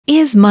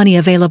Is money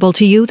available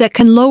to you that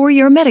can lower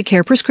your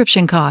Medicare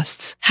prescription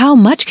costs? How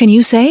much can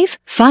you save?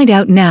 Find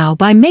out now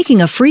by making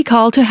a free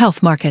call to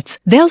Health Markets.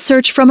 They'll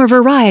search from a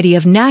variety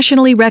of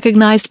nationally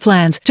recognized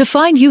plans to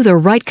find you the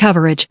right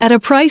coverage at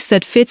a price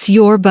that fits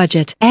your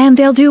budget. And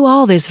they'll do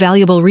all this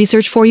valuable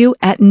research for you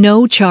at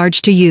no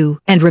charge to you.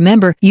 And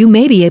remember, you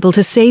may be able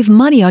to save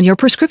money on your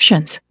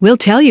prescriptions. We'll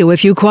tell you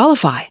if you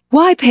qualify.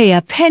 Why pay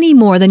a penny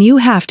more than you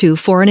have to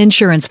for an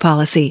insurance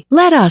policy?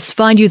 Let us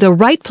find you the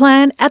right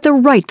plan at the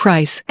right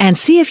price and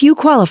see if you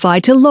qualify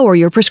to lower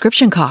your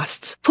prescription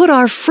costs. Put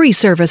our free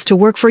service to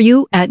work for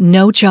you at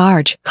no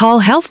charge. Call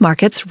Health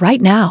Markets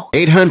right now.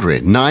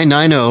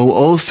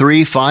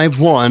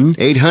 800-990-0351.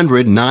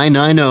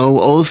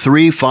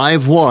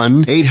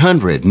 800-990-0351.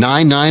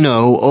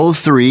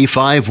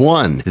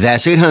 800-990-0351.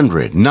 That's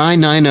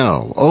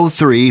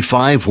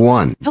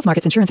 800-990-0351. Health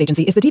Markets Insurance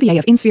Agency is the DBA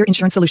of InSphere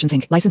Insurance Solutions,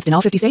 Inc., licensed in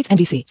all 50 states and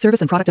D.C.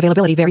 Service and product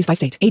availability varies by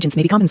state. Agents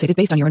may be compensated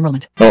based on your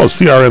enrollment. Hello,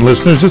 CRN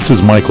listeners. This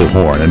is Michael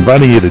Horn,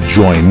 inviting you to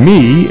join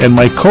me and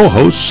my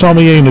co-host,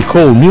 sommelier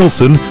Nicole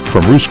Nielsen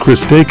from Ruth's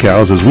Chris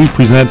Steakhouse, as we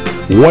present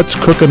What's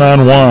Cooking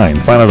on Wine.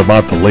 Find out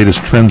about the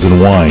latest trends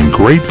in wine,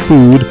 great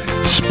food,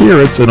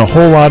 spirits, and a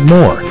whole lot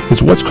more.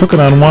 It's What's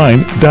Cooking on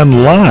Wine,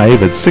 done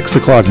live at 6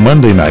 o'clock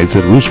Monday nights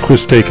at Ruth's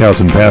Chris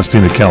Steakhouse in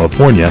Pasadena,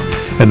 California,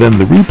 and then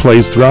the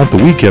replays throughout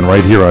the weekend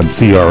right here on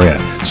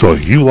CRN. So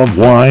if you love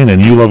wine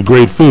and you love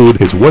great food,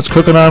 it's What's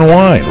Cooking on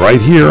Wine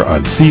right here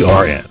on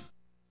CRN.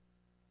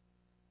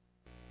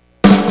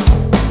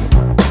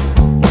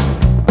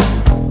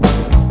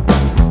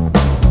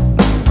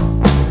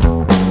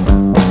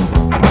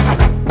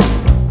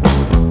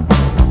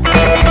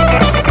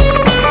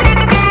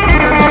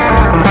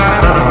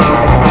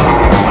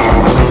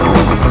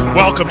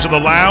 Welcome to the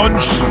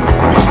lounge,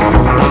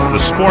 the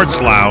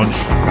sports lounge.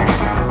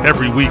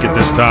 Every week at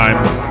this time,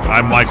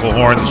 I'm Michael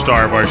Horn, the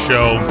star of our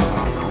show.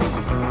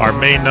 Our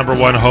main number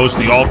one host,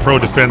 the all-pro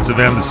defensive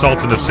end, the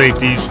sultan of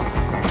safeties.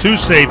 2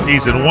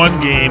 safeties in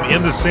 1 game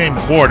in the same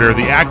quarter,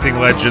 the acting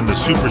legend, the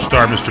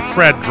superstar, Mr.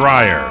 Fred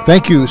Dreyer.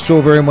 Thank you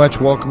so very much.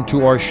 Welcome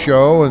to our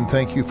show, and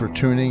thank you for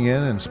tuning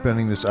in and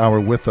spending this hour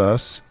with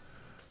us.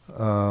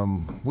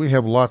 We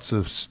have lots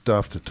of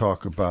stuff to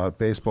talk about,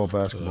 baseball,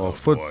 basketball,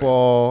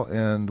 football,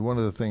 and one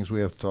of the things we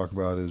have to talk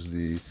about is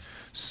the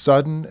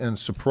sudden and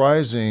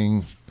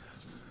surprising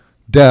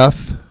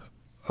death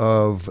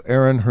of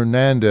Aaron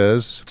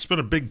Hernandez. It's been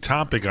a big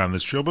topic on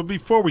this show, but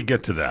before we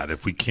get to that,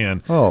 if we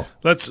can,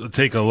 let's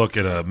take a look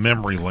at a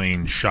memory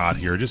lane shot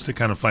here just to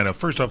kind of find out.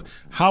 First off,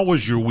 how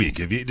was your week?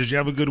 Did you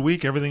have a good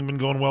week? Everything been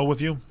going well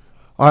with you?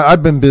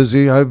 I've been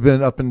busy. I've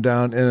been up and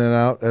down, in and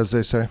out, as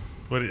they say.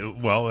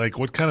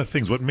 What kind of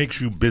things? What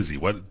makes you busy?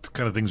 What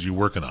kind of things are you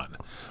working on?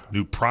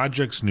 New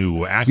projects,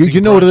 new acting?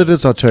 You know what it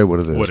is? I'll tell you what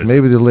it is. What is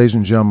Maybe the ladies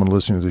and gentlemen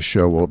listening to the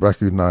show will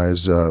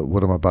recognize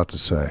what I'm about to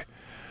say.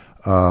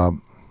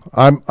 Have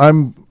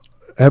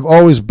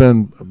always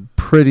been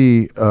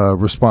pretty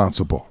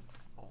responsible.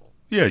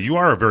 Yeah, you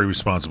are a very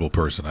responsible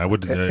person. I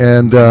would,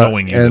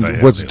 knowing you.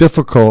 And what's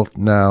difficult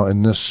now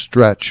in this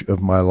stretch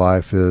of my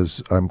life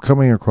is I'm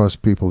coming across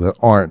people that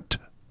aren't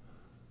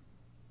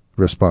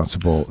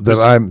responsible,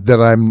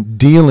 that I'm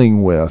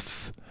dealing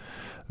with,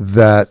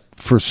 that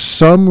for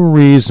some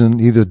reason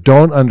either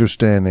don't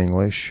understand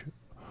English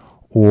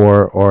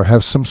or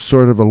have some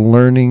sort of a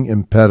learning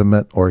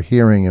impediment or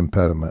hearing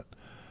impediment.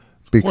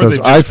 Because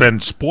I've been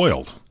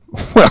spoiled.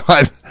 Well,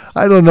 I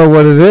don't know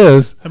what it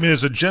is. I mean,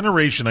 there's a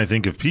generation, I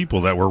think, of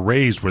people that were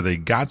raised where they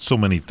got so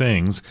many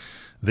things,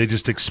 they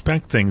just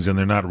expect things and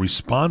they're not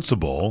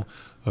responsible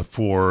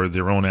for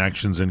their own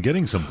actions in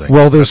getting something.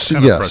 Well, there's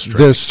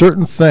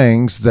certain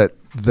things that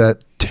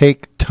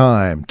take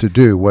time to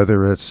do,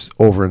 whether it's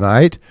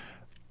overnight,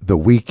 the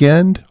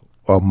weekend,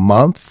 a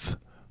month,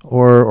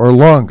 or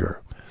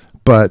longer.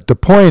 But the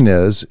point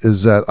is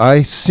that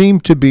I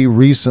seem to be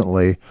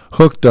recently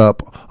hooked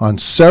up on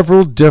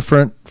several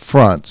different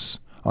fronts,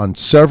 on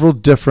several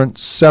different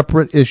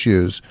separate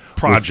issues,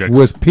 projects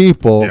with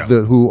people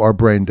who are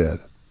brain dead.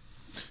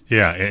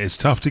 Yeah, it's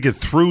tough to get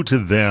through to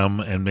them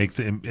and make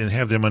them and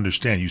have them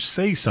understand. You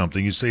say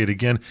something, you say it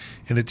again,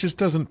 and it just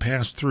doesn't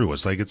pass through.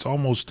 It's like it's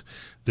almost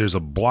there's a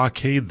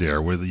blockade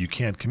there where you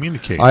can't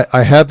communicate.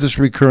 I have this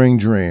recurring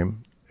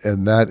dream,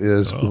 and that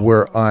is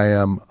where I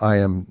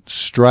am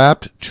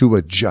strapped to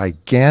a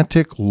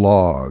gigantic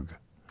log,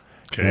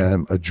 and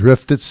I'm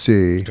adrift at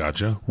sea.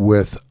 Gotcha.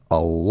 With a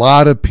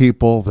lot of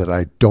people that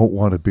I don't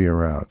want to be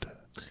around.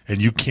 And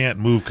you can't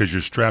move because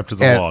you're strapped to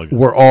the log.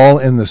 We're all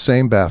in the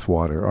same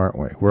bathwater, aren't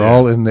we? We're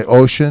all in the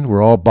ocean.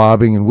 We're all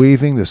bobbing and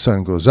weaving. The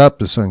sun goes up,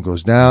 the sun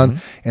goes down,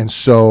 and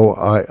so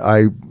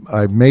I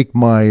make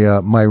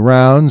my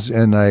rounds,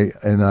 and I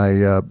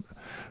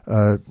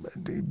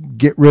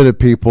get rid of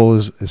people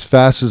as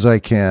fast as I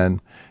can.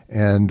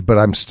 But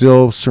I'm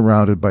still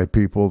surrounded by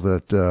people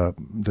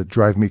that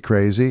drive me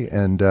crazy,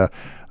 and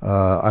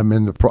I'm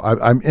in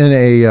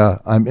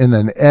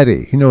an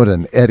eddy. You know what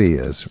an eddy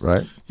is,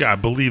 right? Yeah, I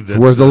believe that.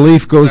 Where the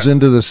leaf goes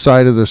into the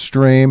side of the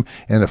stream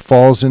and it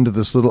falls into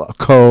this little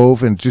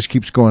cove and just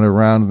keeps going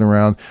around and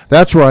around.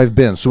 That's where I've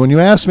been. So when you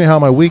ask me how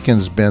my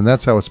weekend's been,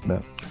 that's how it's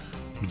been.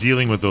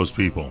 Dealing with those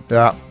people.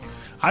 Yeah.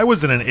 I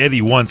was in an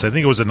eddy once. I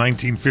think it was a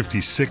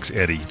 1956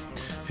 eddy.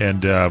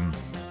 And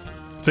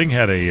thing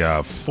had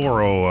a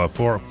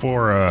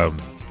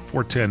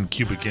 410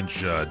 cubic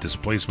inch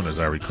displacement, as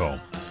I recall.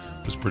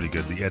 It was pretty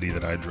good, the eddy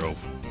that I drove.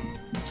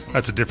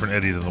 That's a different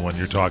eddy than the one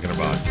you're talking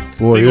about.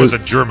 Boy, I think it was a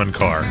German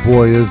car.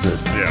 Boy, is it.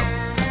 Yeah.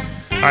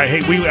 All right,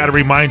 hey, we got to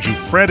remind you,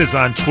 Fred is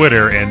on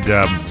Twitter, and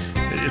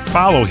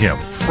follow him.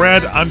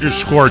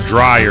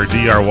 Fred_Dryer,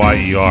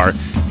 D-R-Y-E-R.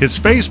 His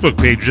Facebook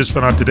page just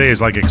found out today is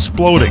like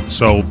exploding.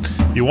 So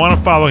you want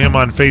to follow him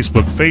on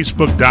Facebook,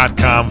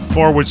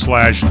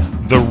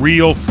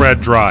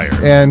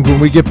 facebook.com/TheRealFredDryer. And when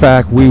we get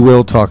back, we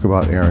will talk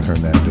about Aaron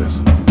Hernandez.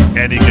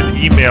 And you can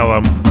email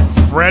him,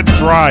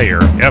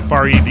 FredDryer,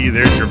 F-R-E-D,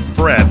 there's your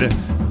Fred,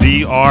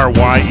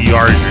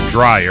 D-R-Y-E-R is your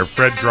Dryer,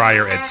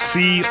 FredDryer at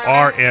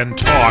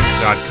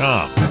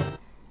crntalk.com.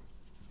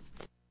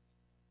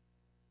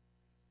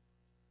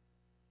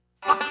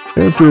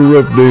 After a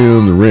rough day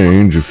on the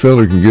range, a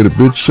feller can get a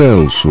bit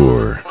saddle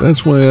sore.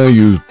 That's why I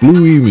use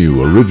Blue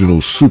Emu Original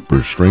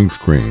Super Strength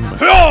Cream.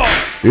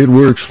 It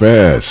works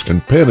fast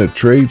and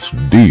penetrates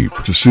deep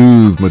to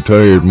soothe my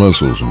tired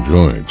muscles and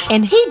joints.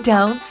 And he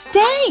don't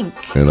stink.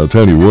 And I'll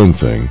tell you one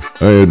thing,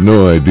 I had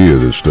no idea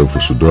this stuff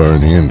was so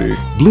darn handy.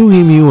 Blue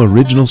Emu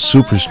Original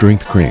Super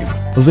Strength Cream.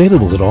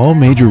 Available at all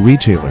major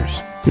retailers.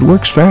 It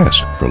works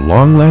fast for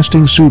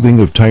long-lasting soothing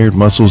of tired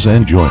muscles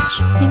and joints.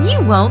 And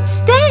you won't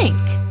stink.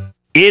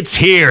 It's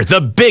here, the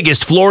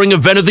biggest flooring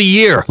event of the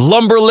year.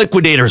 Lumber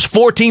Liquidators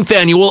 14th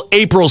Annual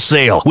April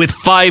Sale with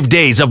 5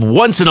 days of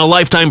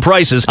once-in-a-lifetime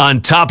prices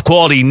on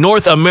top-quality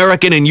North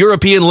American and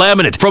European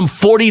laminate from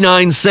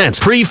 49 cents.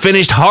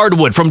 Pre-finished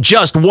hardwood from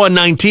just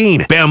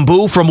 $1.19.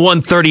 Bamboo from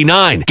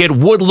 $1.39. Get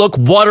wood look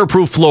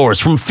waterproof floors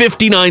from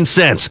 59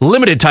 cents.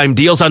 Limited time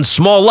deals on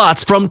small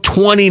lots from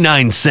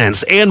 29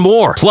 cents and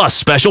more. Plus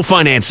special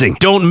financing.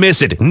 Don't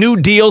miss it. New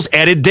deals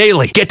added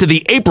daily. Get to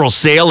the April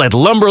Sale at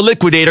Lumber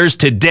Liquidators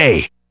today.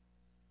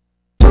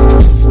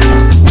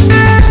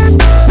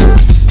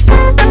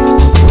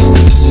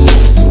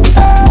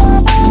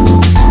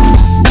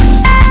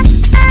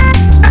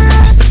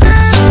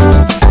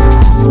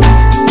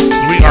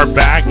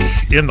 Back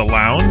in the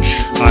lounge.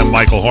 I'm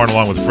Michael Horn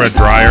along with Fred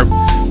Dryer.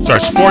 It's our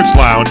sports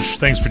lounge.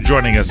 Thanks for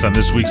joining us on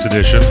this week's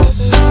edition.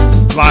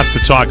 Lots to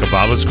talk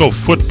about. Let's go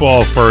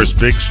football first.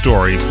 Big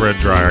story. Fred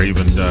Dryer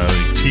even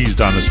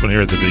teased on this one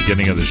here at the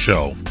beginning of the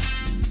show.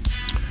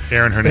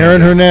 Aaron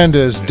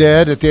Hernandez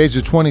dead at the age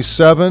of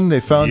 27. They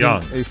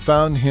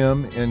found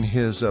him in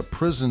his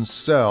prison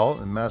cell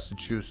in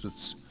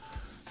Massachusetts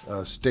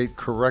State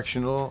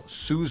Correctional.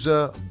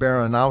 Sousa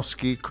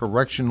Baranowski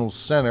Correctional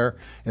Center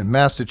in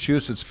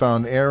Massachusetts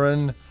found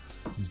Aaron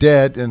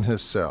dead in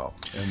his cell.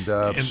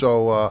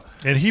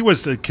 And he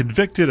was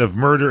convicted of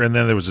murder, and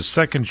then there was a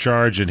second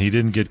charge, and he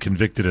didn't get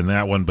convicted in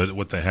that one. But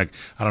what the heck?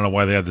 I don't know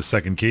why they had the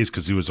second case,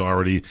 because he was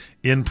already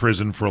in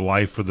prison for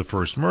life for the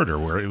first murder,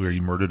 where he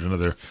murdered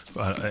another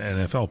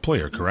NFL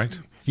player, correct?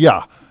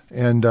 Yeah.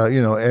 And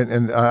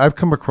and I've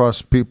come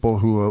across people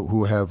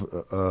who have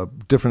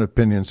different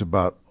opinions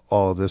about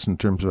all of this in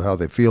terms of how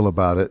they feel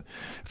about it.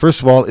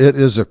 First of all, it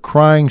is a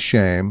crying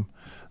shame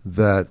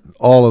that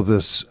all of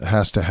this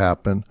has to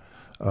happen,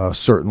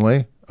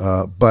 certainly.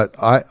 But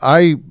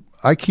I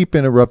keep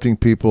interrupting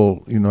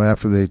people,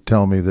 after they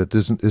tell me that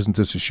isn't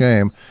this a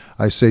shame?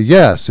 I say,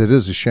 yes, it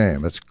is a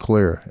shame. It's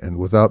clear. And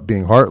without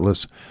being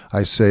heartless,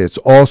 I say it's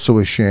also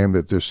a shame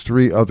that there's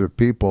 3 other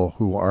people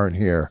who aren't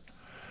here.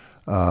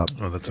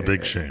 That's a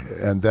big shame.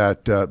 And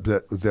that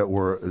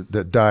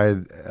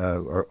died,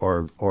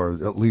 or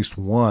at least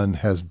one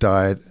has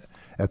died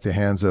at the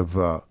hands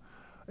of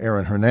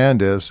Aaron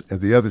Hernandez, and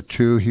the other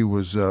 2 he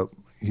was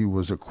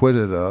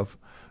acquitted of.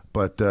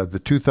 But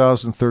the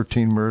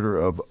 2013 murder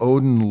of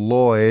Odin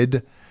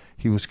Lloyd,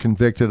 he was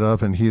convicted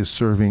of, and he is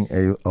serving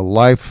a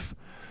life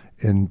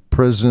in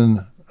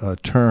prison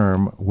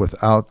term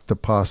without the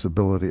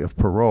possibility of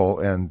parole.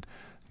 And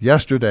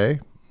yesterday,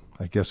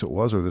 I guess it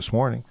was, or this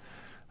morning,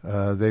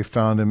 they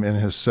found him in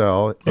his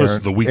cell. This is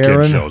the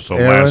weekend show, so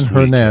last week.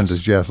 Aaron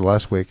Hernandez, yes,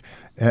 last week.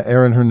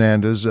 Aaron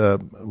Hernandez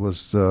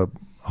was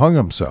hung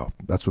himself.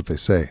 That's what they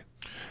say.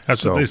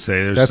 That's what they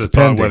say. There's the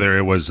thought whether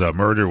it was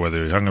murder,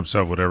 whether he hung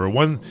himself, whatever.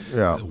 One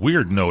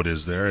weird note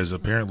is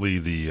apparently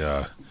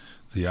the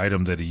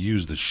item that he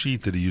used, the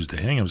sheet that he used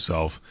to hang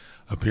himself,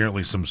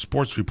 apparently some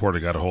sports reporter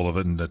got a hold of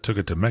it and took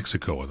it to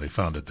Mexico, and they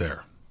found it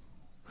there.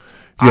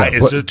 Yeah,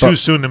 it's too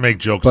soon to make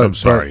jokes. I'm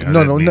sorry.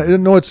 No,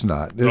 it's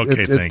not.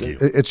 Thank you.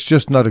 It's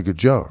just not a good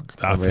joke.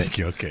 Thank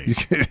you. Okay.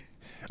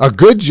 A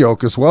good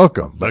joke is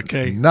welcome.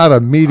 Okay. Not a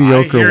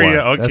mediocre one.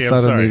 Okay, that's I'm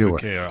not sorry. a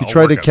mediocre Okay, one. He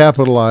tried to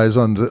capitalize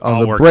on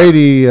the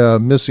Brady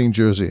missing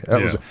jersey.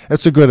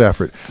 That's a good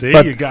effort. See,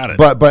 you got it.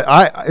 But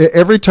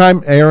every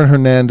time Aaron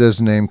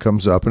Hernandez's name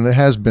comes up, and it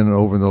has been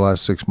over in the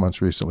last 6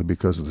 months recently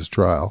because of this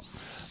trial,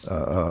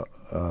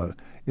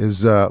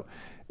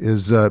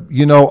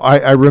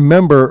 I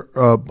remember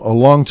a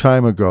long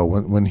time ago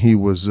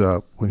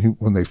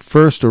when they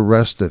first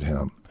arrested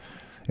him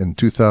in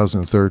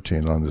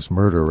 2013 on this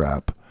murder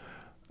rap.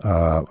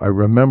 I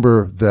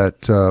remember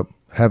that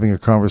having a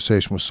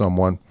conversation with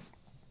someone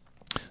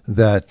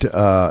that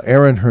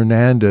Aaron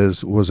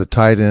Hernandez was a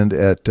tight end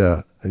at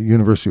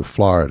University of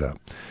Florida,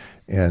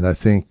 and I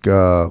think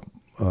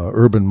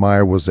Urban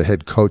Meyer was the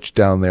head coach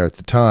down there at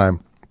the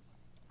time.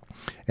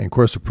 And of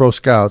course, the pro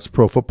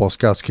football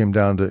scouts came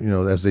down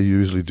to, as they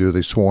usually do,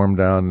 they swarm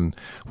down, and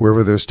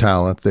wherever there's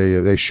talent,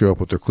 they show up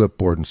with their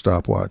clipboard and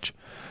stopwatch.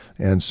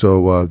 And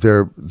so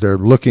they're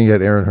looking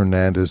at Aaron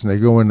Hernandez, and they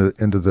go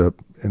into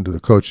the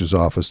coach's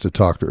office to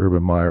talk to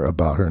Urban Meyer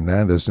about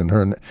Hernandez, and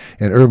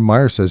Urban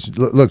Meyer says,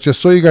 "Look,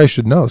 just so you guys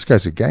should know, this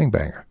guy's a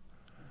gangbanger.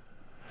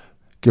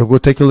 Go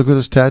take a look at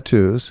his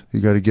tattoos. You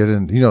got to get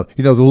in.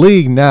 The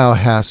league now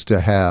has to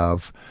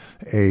have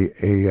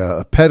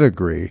a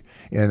pedigree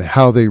in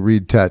how they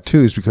read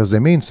tattoos because they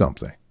mean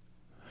something,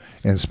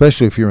 and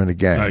especially if you're in a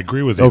gang." I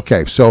agree with you.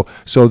 Okay, so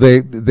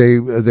they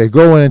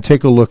go in and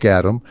take a look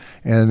at him,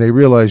 and they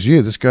realize,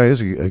 this guy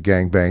is a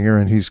gangbanger,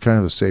 and he's kind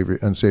of a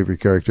unsavory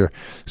character.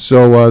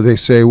 So they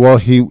say, well,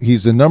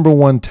 he's the number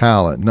one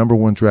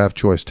draft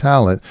choice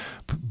talent,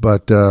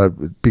 but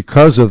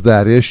because of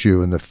that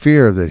issue and the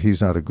fear that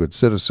he's not a good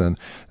citizen,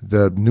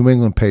 the New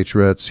England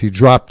Patriots, he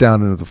dropped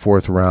down into the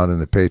 4th round,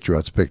 and the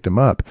Patriots picked him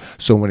up.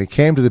 So when he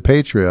came to the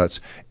Patriots,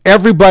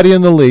 everybody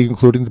in the league,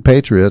 including the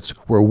Patriots,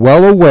 were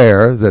well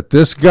aware that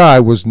this guy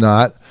was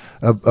not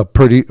a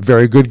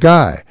very good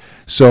guy.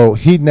 So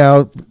he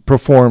now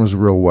performs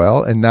real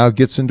well and now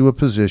gets into a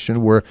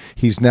position where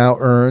he's now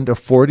earned a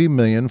 $40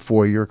 million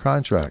 4-year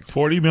contract.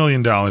 $40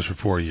 million for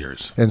 4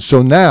 years. And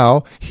so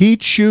now he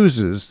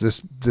chooses,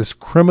 this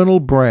criminal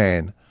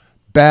brain,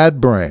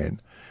 bad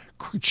brain,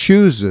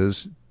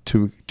 chooses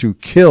to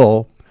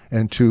kill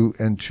and to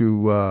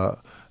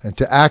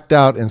act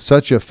out in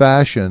such a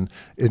fashion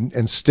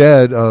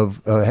instead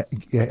of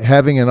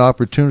having an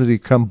opportunity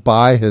come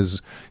by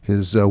his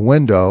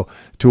window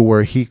to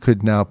where he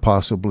could now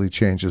possibly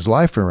change his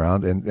life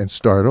around and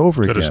start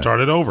over again. Could have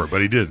started over,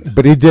 but he didn't.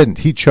 But he didn't.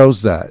 He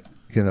chose that.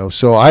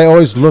 So I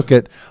always look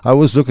at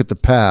the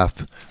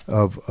path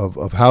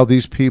of how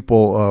these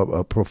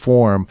people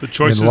perform. The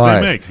choices in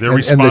life. they make, their and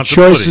responsibility. the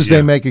choices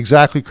they make,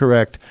 exactly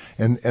correct.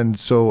 And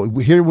so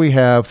here we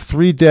have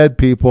 3 dead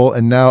people,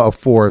 and now a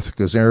 4th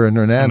because Aaron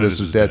Hernandez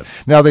is dead.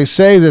 Now they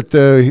say that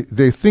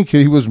they think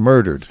he was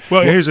murdered.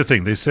 Well, here's the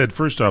thing. They said,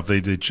 first off,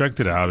 they checked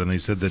it out, and they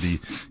said that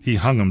he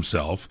hung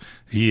himself.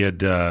 He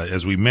had,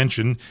 as we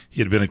mentioned,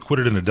 he had been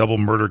acquitted in a double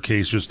murder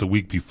case just the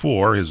week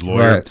before. His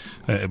lawyer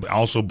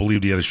also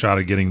believed he had a shot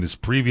at getting this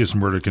previous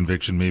murder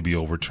conviction maybe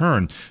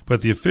overturned.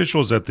 But the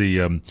officials at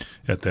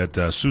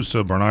that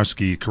Sousa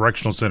Barnarski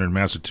Correctional Center in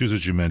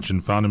Massachusetts, you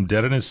mentioned, found him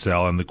dead in his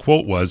cell, and the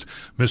quote was,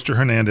 "Mr.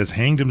 Hernandez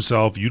hanged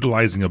himself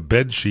utilizing a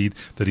bed sheet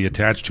that he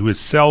attached to his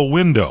cell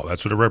window."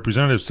 That's what a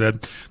representative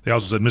said. They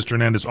also said Mr.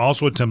 Hernandez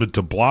also attempted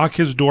to block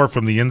his door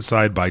from the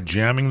inside by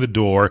jamming the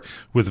door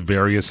with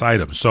various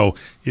items. So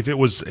if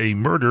it was a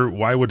murder,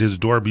 why would his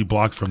door be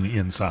blocked from the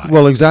inside?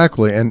 Well,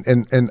 exactly.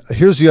 And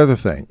here's the other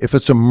thing. If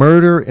it's a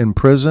murder in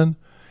prison,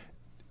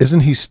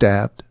 isn't he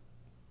stabbed?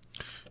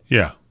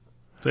 Yeah.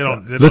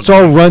 Let's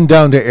all run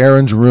down to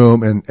Aaron's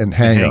room and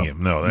hang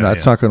him. No,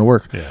 that's not going to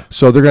work. Yeah.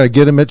 So they're going to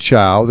get him at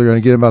Chow. They're going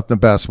to get him out in the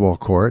basketball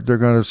court. They're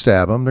going to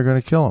stab him. They're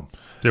going to kill him.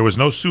 There was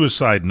no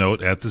suicide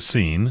note at the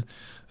scene.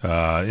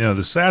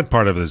 The sad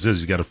part of this is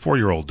he's got a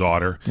 4-year-old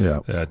daughter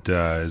that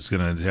is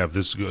going to have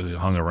this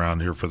hung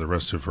around here for the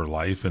rest of her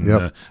life. And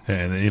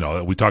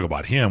we talk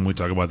about him. We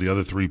talk about the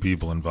other 3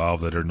 people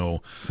involved that are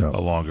no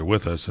longer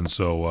with us. And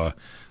so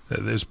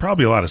there's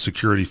probably a lot of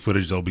security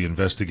footage. They'll be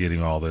investigating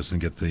all this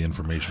and get the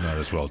information out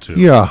as well, too.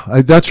 Yeah,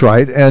 that's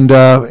right.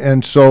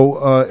 And so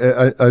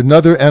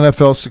another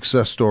NFL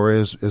success story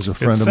is a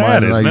friend of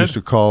mine, and I used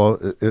to call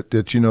it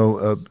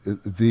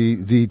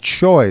the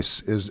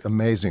choice is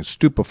amazing,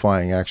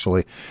 stupefying,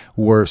 actually,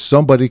 where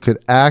somebody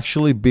could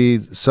actually be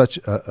such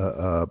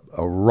a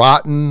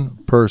rotten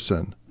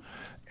person,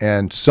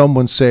 and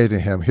someone say to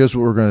him, "Here's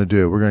what we're going to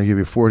do. We're going to give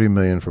you $40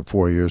 million for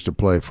 4 years to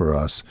play for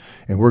us,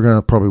 and we're going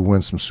to probably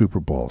win some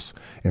Super Bowls."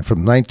 And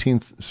from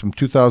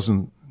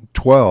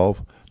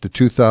 2012 to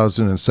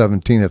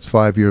 2017, it's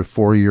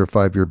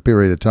 5-year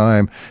period of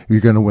time.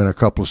 You're going to win a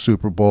couple of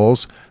Super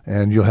Bowls,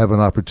 and you'll have an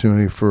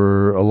opportunity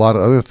for a lot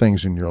of other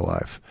things in your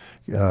life.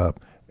 What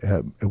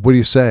do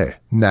you say?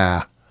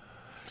 Nah.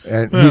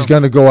 And he's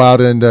going to go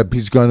out and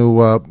he's going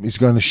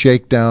to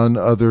shake down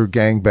other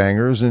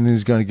gangbangers, and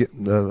he's going to get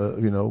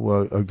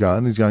a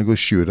gun. He's going to go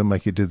shoot him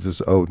like he did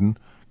this Odin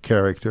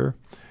character.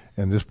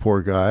 And this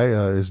poor guy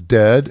is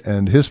dead,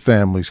 and his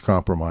family's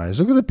compromised.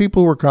 Look at the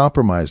people who were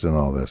compromised in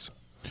all this.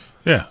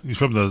 Yeah, he's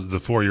from the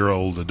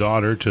 4-year-old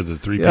daughter to the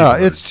 3 people. Yeah,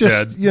 it's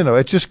just dead.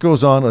 It just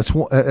goes on.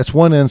 It's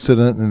one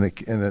incident, and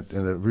it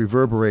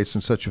reverberates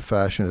in such a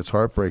fashion. It's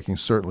heartbreaking,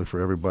 certainly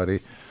for everybody.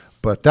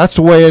 But that's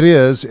the way it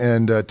is,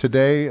 and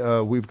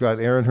today we've got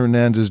Aaron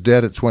Hernandez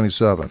dead at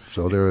 27.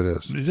 So there it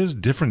is. It is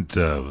different.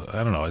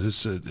 I don't know.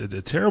 It's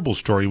a terrible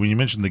story when you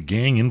mentioned the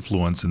gang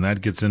influence, and that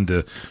gets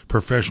into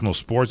professional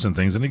sports and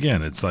things. And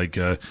again, it's like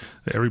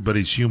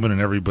everybody's human and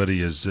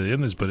everybody is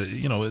in this. But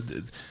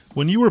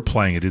when you were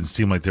playing, it didn't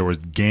seem like there were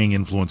gang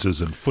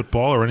influences in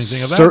football or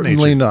anything of that nature.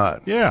 Certainly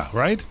not. Yeah,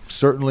 right.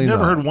 Certainly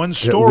Never not. heard one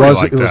story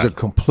like that. It was a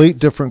complete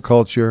different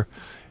culture.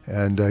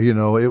 And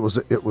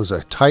it was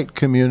a tight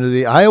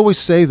community. I always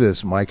say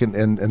this, Mike,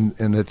 and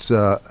it's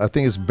I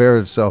think it's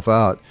bared itself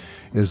out,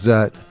 is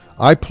that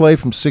I played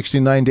from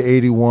 69 to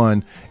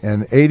 81,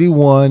 and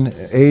 81,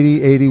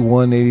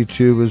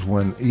 82 is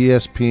when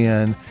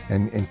ESPN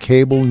and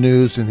cable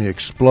news and the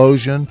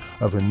explosion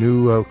of a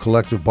new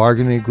collective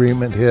bargaining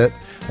agreement hit.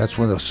 That's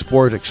when the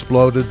sport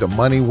exploded, the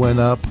money went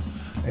up.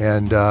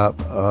 And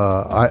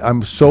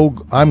I'm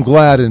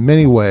glad in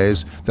many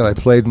ways that I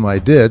played when I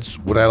did.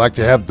 Would I like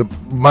to have the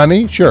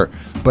money? Sure,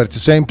 but at the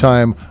same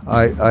time,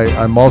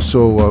 I'm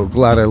also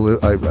glad I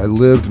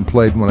lived and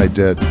played when I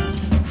did.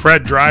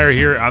 Fred Dreyer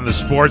here on the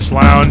Sports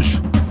Lounge,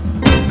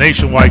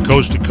 nationwide,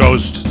 coast to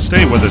coast.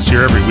 Stay with us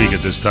here every week at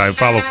this time.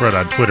 Follow Fred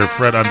on Twitter,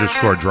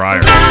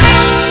 Fred_Dreyer.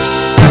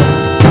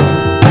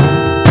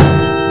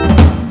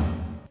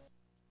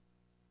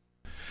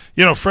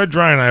 Fred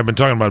Dreyer and I have been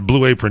talking about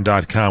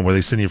BlueApron.com, where they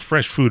send you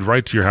fresh food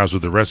right to your house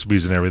with the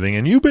recipes and everything.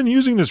 And you've been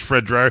using this,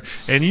 Fred Dreyer,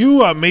 and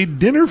you made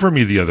dinner for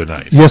me the other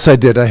night. Yes, I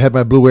did. I had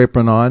my Blue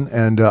Apron on,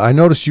 and I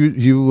noticed you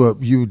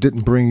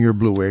didn't bring your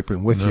Blue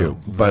Apron with you,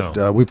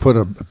 but we put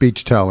a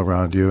beach towel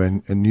around you,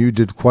 and you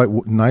did quite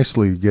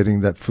nicely getting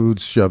that food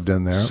shoved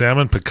in there.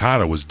 Salmon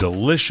piccata was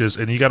delicious,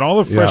 and you got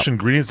all the fresh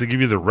ingredients. They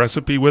give you the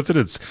recipe with it.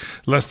 It's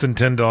less than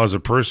 $10 a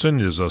person.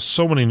 There's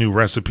so many new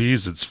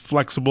recipes. It's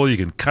flexible. You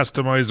can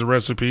customize the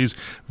recipes.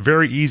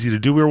 Very easy to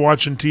do. We were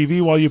watching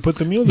TV while you put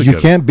the meal together.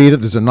 You can't beat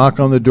it. There's a knock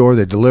on the door.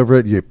 They deliver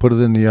it. You put it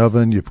in the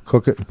oven. You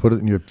cook it and put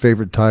it in your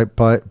favorite type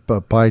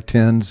pie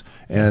tins,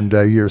 and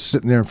you're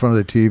sitting there in front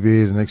of the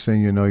TV. The next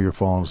thing you know, you're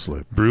falling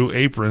asleep. Blue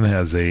Apron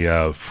has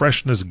a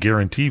freshness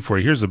guarantee for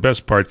you. Here's the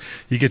best part.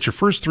 You get your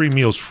first 3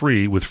 meals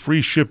free with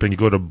free shipping. You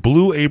go to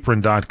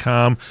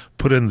BlueApron.com,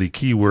 put in the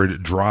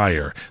keyword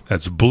dryer.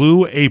 That's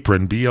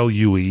BlueApron,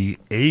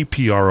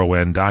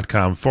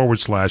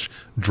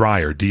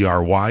 BlueApron.com/dryer,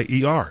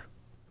 DRYER.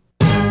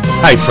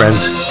 Hi,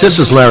 friends. This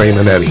is Larry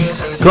Manetti.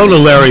 Go to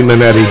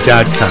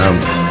LarryManetti.com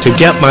to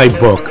get my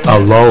book,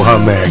 Aloha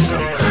Magnum.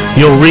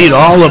 You'll read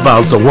all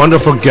about the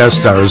wonderful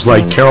guest stars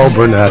like Carol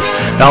Burnett,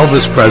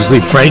 Elvis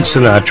Presley, Frank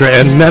Sinatra,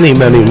 and many,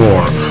 many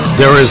more.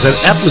 There is an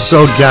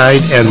episode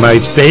guide and my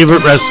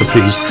favorite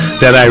recipes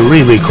that I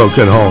really cook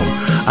at home.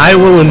 I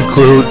will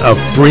include a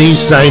free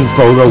signed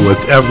photo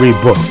with every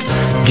book.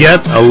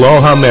 Get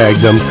Aloha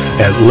Magnum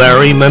at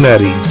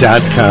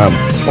LarryManetti.com.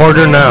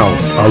 Order now.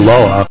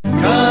 Aloha.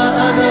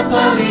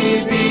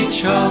 Ka'anapali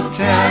Beach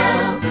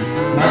Hotel,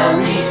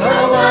 Maui's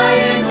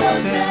Hawaiian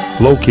Hotel.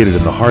 Located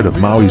in the heart of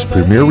Maui's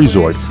premier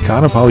resort,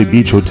 Ka'anapali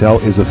Beach Hotel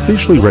is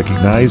officially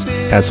recognized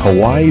as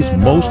Hawaii's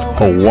most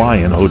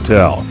Hawaiian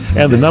hotel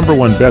and the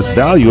 #1 best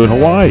value in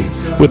Hawaii.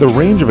 With a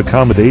range of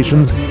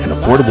accommodations and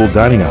affordable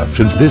dining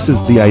options, this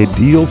is the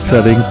ideal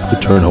setting to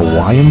turn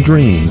Hawaiian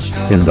dreams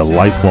into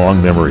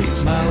lifelong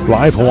memories.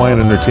 Live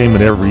Hawaiian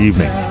entertainment every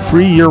evening,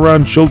 free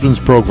year-round children's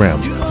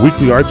programs,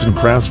 weekly arts and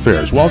crafts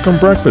fairs, welcome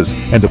breakfast,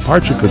 and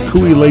departure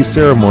kukui lei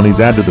ceremonies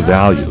add to the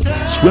value.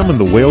 Swim in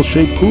the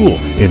whale-shaped pool,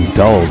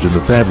 indulge in the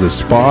fabulous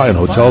spa and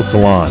hotel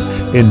salon.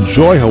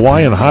 Enjoy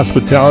Hawaiian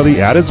hospitality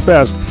at its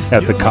best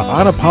at the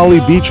Ka'anapali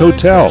Beach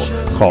Hotel.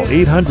 Call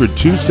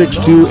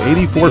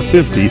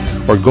 800-262-8450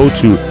 or go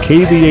to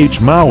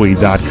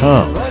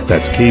kbhmaui.com.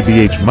 That's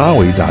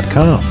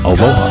kbhmaui.com.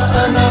 Aloha.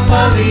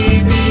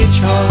 Ka'anapali Beach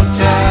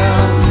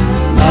Hotel,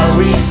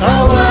 Maui's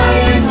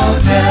Hawaiian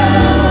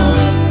Hotel.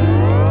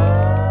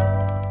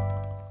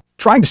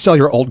 Trying to sell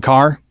your old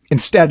car?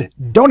 Instead,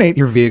 donate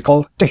your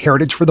vehicle to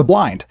Heritage for the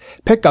Blind.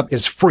 Pickup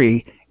is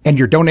free and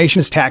your donation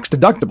is tax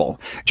deductible.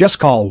 Just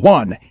call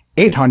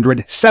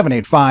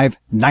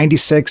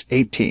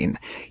 1-800-785-9618.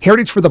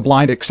 Heritage for the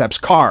Blind accepts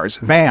cars,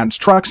 vans,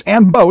 trucks,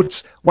 and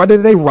boats, whether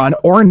they run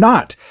or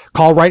not.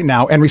 Call right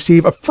now and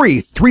receive a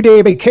free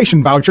 3-day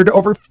vacation voucher to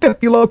over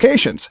 50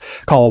 locations.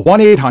 Call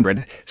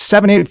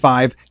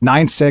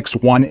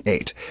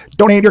 1-800-785-9618.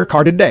 Donate your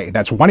car today.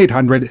 That's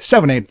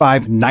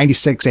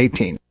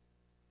 1-800-785-9618.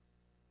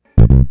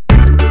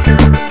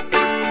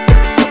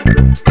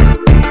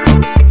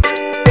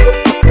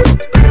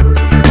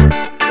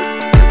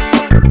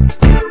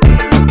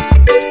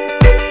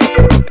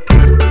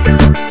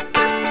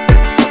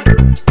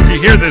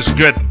 Hear this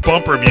good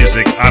bumper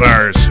music on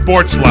our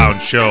Sports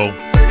Lounge show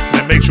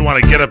that makes you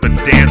want to get up and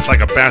dance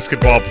like a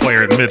basketball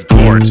player at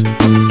mid-court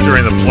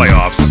during the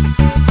playoffs.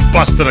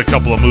 Busted a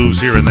couple of moves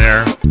here and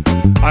there.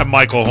 I'm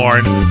Michael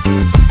Horn,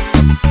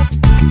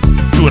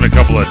 doing a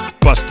couple of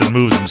busted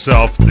moves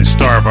himself, the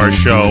star of our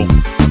show,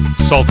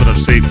 Sultan of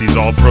Safety's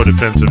all-pro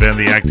defensive end,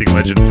 the acting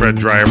legend Fred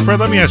Dreyer. Fred,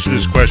 let me ask you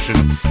this question.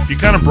 You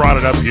kind of brought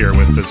it up here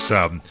with this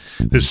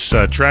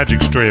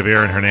tragic story of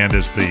Aaron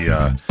Hernandez,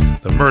 the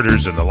the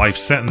murders and the life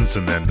sentence,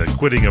 and then the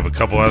quitting of a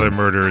couple other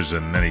murders,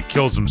 and then he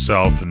kills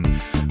himself. And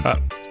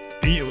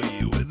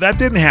that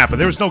didn't happen.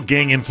 There was no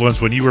gang influence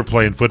when you were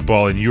playing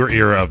football in your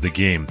era of the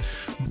game.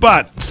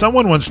 But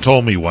someone once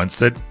told me once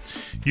that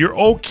you're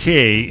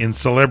okay in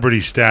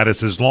celebrity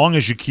status as long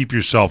as you keep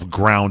yourself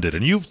grounded.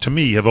 And you, to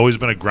me, have always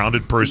been a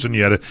grounded person.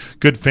 You had a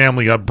good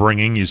family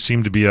upbringing. You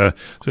seem to be a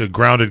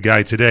grounded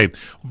guy today.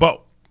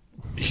 But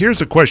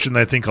here's a question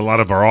that I think a lot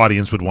of our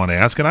audience would want to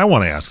ask, and I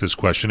want to ask this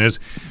question, is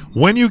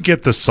when you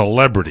get the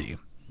celebrity,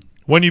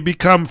 when you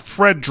become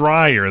Fred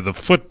Dryer, the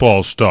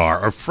football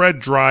star, or Fred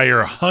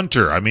Dryer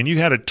Hunter, I mean, you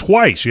had it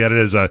twice. You had it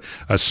as a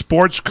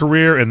sports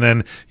career, and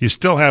then you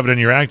still have it in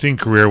your acting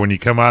career when you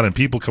come out and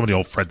people come to you,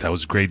 oh, Fred, that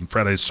was great, and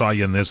Fred, I saw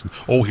you in this, and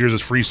oh, here's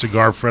this free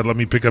cigar, Fred, let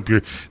me pick up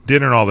your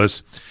dinner and all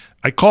this.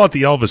 I call it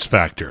the Elvis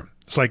factor.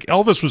 It's like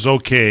Elvis was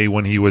okay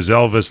when he was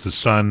Elvis the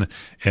son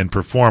and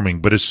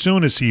performing, but as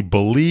soon as he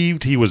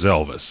believed he was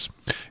Elvis,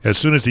 as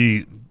soon as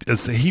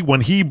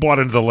when he bought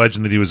into the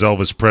legend that he was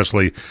Elvis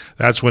Presley,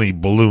 that's when he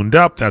ballooned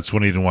up. That's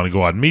when he didn't want to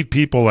go out and meet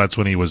people. That's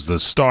when he was the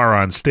star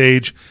on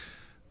stage.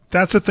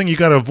 That's a thing you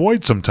got to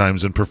avoid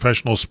sometimes in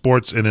professional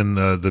sports and in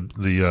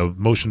the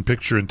motion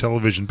picture and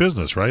television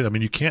business, right? I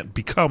mean, you can't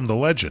become the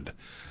legend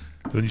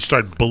when you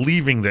start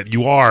believing that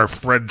you are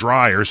Fred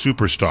Dryer,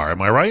 superstar.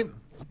 Am I right?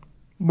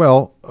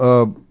 Well,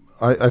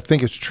 I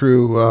think it's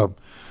true.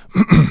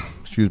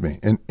 Excuse me.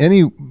 In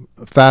any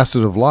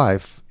facet of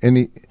life,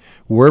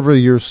 wherever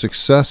your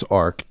success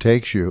arc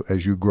takes you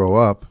as you grow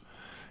up,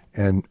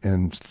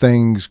 and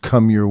things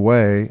come your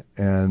way,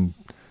 and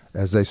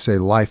as they say,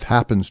 life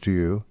happens to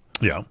you.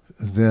 Yeah.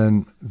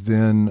 Then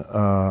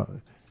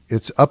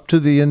it's up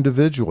to the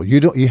individual.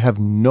 You have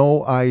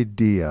no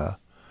idea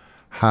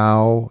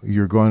how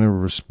you're going to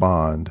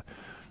respond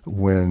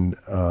when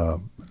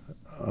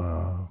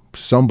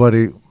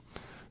somebody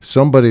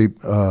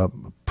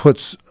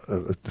puts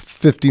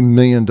 $50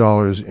 million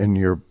in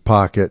your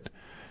pocket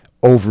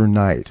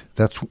overnight.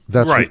 That's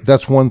right.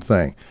 That's one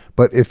thing.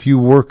 But if you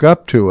work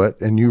up to it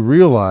and you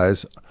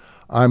realize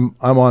I'm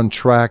on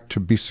track to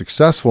be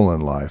successful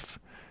in life,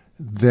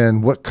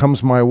 then what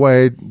comes my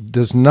way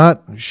does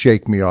not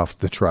shake me off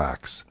the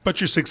tracks. But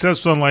you're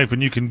successful in life,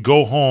 and you can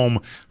go home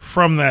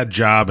from that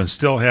job and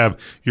still have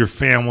your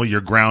family,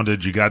 you're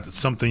grounded, you got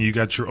something, you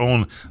got your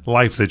own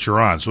life that you're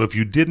on. So if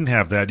you didn't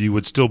have that, you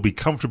would still be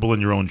comfortable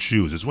in your own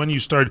shoes. It's when you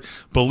start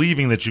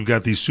believing that you've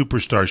got these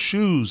superstar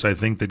shoes, I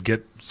think, that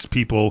get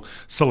people,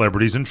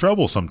 celebrities, in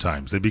trouble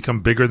sometimes. They become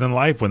bigger than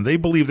life. When they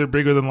believe they're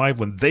bigger than life,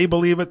 when they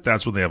believe it,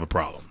 that's when they have a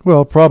problem.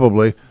 Well,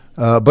 probably.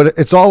 But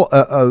it's all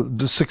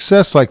the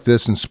success like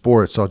this in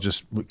sports. I'll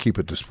just keep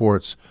it to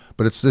sports,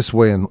 but it's this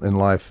way in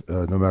life,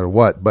 no matter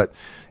what. But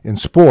in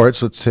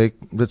sports, let's take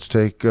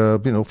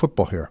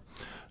football here.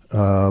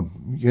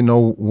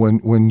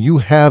 When you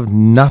have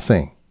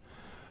nothing,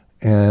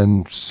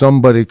 and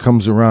somebody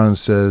comes around and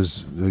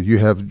says you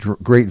have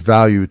great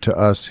value to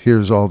us.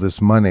 Here's all this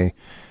money.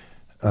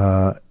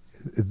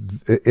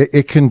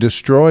 It can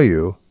destroy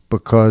you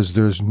because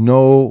there's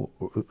no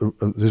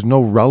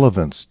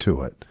relevance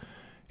to it.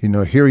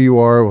 Here you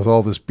are with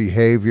all this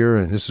behavior,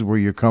 and this is where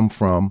you come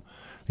from.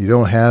 You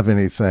don't have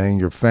anything.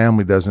 Your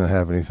family doesn't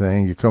have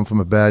anything. You come from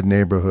a bad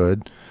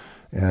neighborhood,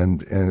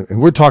 and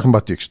we're talking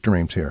about the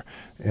extremes here.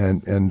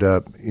 And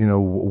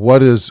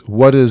what's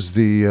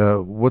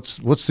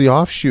the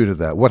offshoot of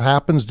that? What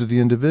happens to the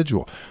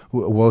individual?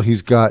 Well,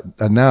 he's got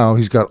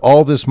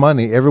all this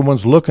money.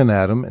 Everyone's looking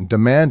at him and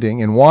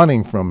demanding and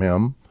wanting from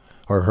him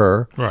or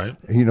her. Right.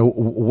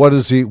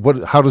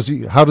 How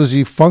does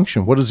he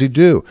function? What does he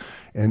do?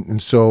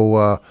 And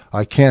so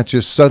I can't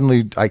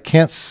suddenly,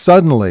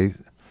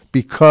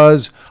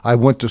 because I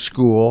went to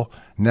school,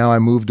 now I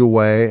moved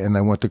away and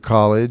I went to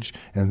college,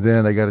 and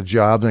then I got a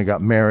job and I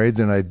got married,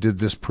 and I did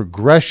this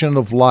progression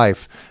of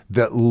life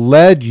that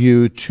led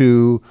you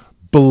to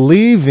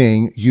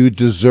believing you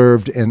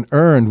deserved and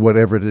earned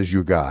whatever it is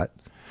you got,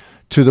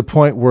 to the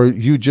point where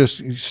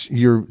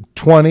you're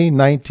 20,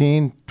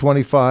 19,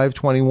 25,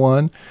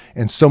 21,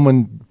 and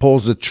someone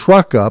pulls a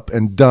truck up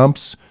and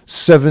dumps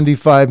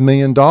 $75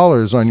 million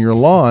on your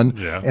lawn.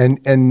 Yeah.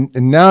 And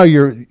now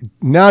you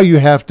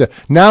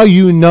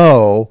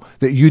know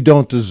that you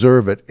don't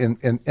deserve it, and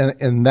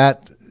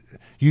that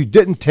you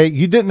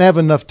didn't have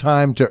enough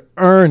time to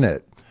earn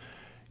it.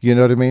 You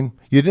know what I mean?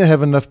 You didn't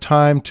have enough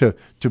time to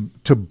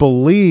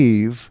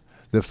believe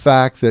the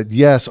fact that,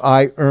 yes,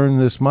 I earn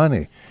this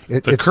money.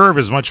 The curve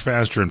is much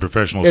faster in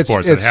professional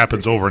sports. It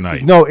happens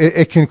overnight. No,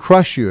 it can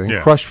crush you and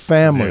Yeah. crush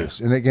families,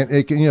 Yeah. and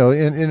it can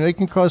and it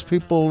can cause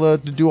people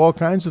to do all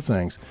kinds of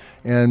things.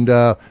 And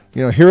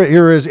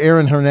here is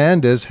Aaron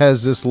Hernandez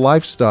has this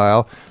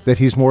lifestyle that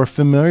he's more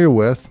familiar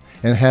with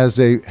and has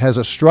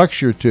a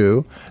structure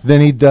to than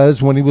he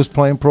does when he was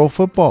playing pro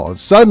football. And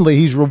suddenly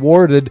he's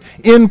rewarded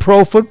in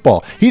pro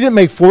football. He didn't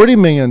make $40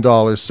 million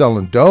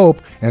selling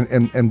dope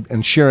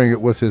and sharing it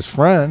with his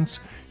friends.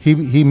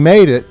 He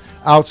made it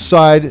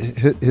outside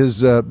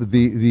his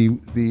the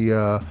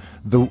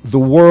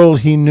world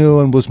he knew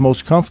and was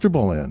most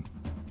comfortable in.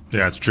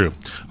 Yeah, it's true.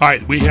 All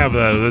right, we have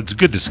it's a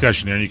good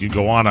discussion here, and you can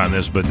go on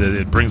this, but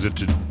it brings it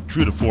to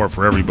true to fore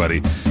for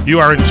everybody. You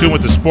are in tune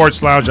with the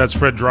Sports Lounge. That's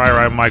Fred Dreyer.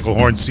 I'm Michael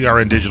Horn,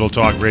 CRN Digital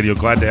Talk Radio.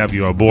 Glad to have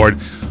you aboard.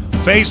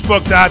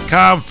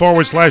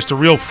 Facebook.com/The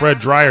Real Fred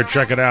Dreyer.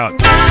 Check it out.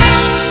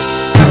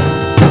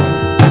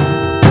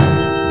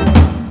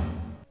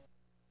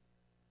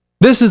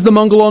 This is The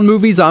Mungle on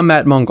Movies. I'm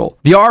Matt Mungle.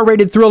 The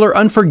R-rated thriller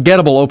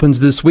Unforgettable opens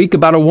this week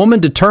about a woman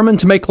determined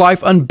to make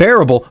life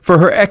unbearable for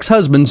her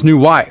ex-husband's new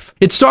wife.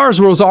 It stars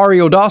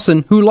Rosario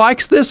Dawson, who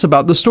likes this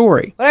about the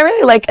story. What I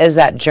really like is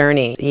that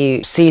journey.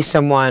 You see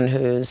someone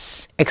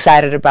who's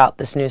excited about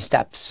this new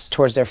steps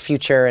towards their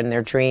future and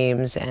their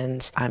dreams,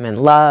 and I'm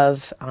in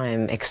love,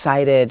 I'm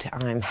excited,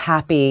 I'm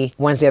happy.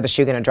 When's the other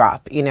shoe gonna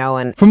drop, you know?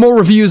 And for more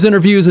reviews,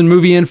 interviews, and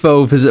movie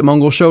info, visit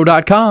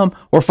mungleshow.com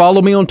or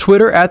follow me on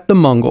Twitter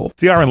 @TheMungle.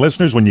 CRN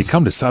listeners, when you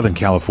come to Southern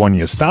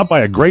California, stop by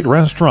a great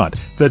restaurant,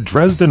 the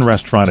Dresden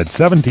Restaurant at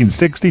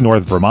 1760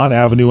 North Vermont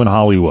Avenue in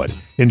Hollywood.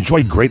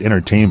 Enjoy great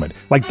entertainment,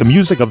 like the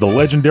music of the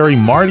legendary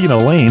Marty and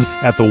Elaine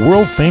at the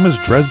world-famous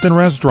Dresden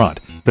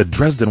Restaurant. The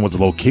Dresden was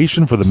a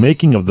location for the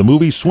making of the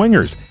movie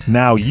Swingers.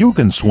 Now you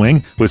can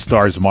swing with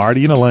stars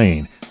Marty and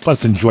Elaine.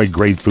 Plus, enjoy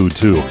great food,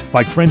 too,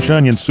 like French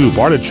onion soup,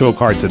 artichoke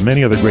hearts, and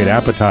many other great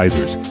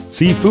appetizers.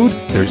 Seafood,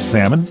 there's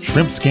salmon,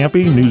 shrimp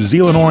scampi, New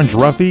Zealand orange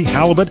roughy,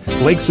 halibut,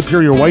 Lake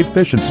Superior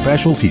whitefish, and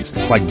specialties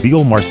like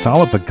veal,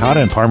 marsala,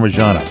 piccata, and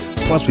parmigiana.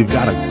 Plus, we've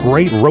got a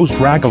great roast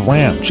rack of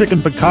lamb, chicken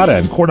piccata,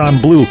 and cordon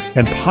bleu,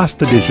 and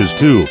pasta dishes,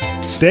 too.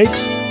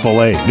 Steaks,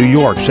 filet, New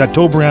York,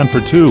 Chateaubriand for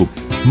two.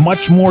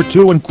 Much more,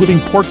 too, including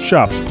pork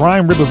chops,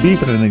 prime rib of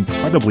beef, and an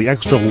incredibly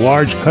extra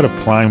large cut of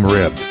prime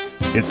rib.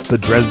 It's the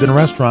Dresden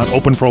Restaurant,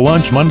 open for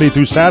lunch Monday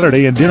through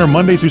Saturday and dinner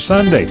Monday through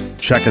Sunday.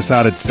 Check us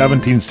out at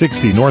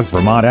 1760 North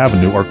Vermont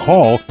Avenue or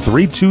call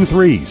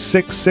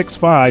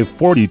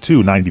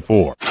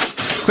 323-665-4294.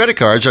 Credit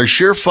cards are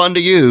sure fun to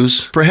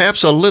use,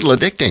 perhaps a little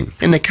addicting,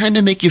 and they kind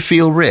of make you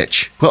feel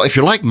rich. Well, if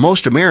you're like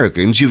most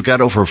Americans, you've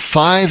got over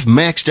 5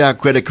 maxed out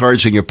credit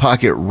cards in your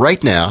pocket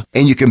right now,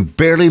 and you can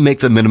barely make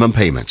the minimum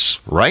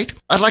payments, right?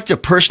 I'd like to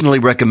personally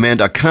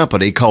recommend a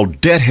company called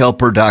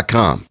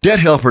DebtHelper.com.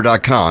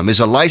 DebtHelper.com is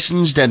a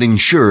licensed and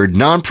insured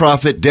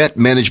nonprofit debt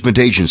management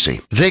agency.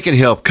 They can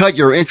help cut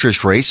your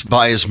interest rates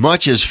by as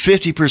much as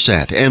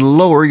 50% and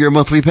lower your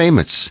monthly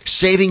payments,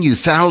 saving you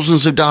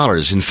thousands of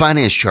dollars in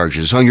finance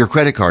charges on your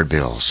credit card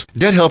bills.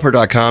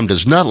 DebtHelper.com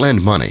does not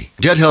lend money.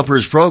 Debt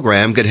Helper's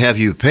program could have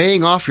you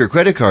paying off your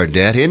credit card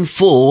debt in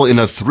full in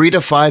a 3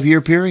 to 5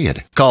 year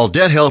period. Call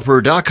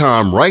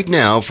DebtHelper.com right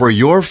now for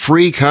your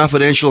free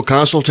confidential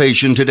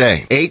consultation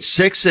today.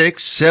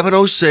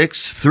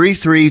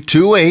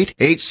 866-706-3328.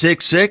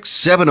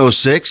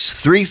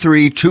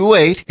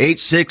 866-706-3328.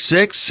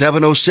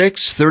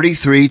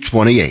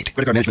 866-706-3328. Credit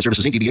Card Management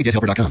Services, Inc. DBA,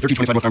 DebtHelper.com.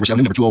 1325 North Congress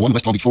Avenue, number 201,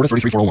 West Palm Beach, Florida,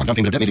 33401. Down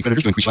payment of debt may be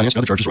creditors to increase finance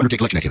and other charges or undertake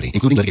collection activity,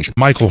 including litigation.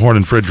 Michael Horn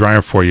and Fred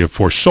Dreyer for you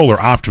for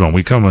Solar Optimum.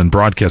 We come and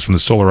broadcast from the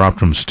Solar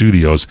Optimum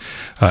studios,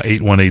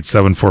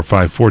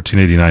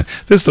 818-745-1489.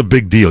 This is a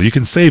big deal. You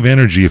can save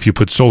energy if you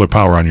put solar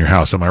power on your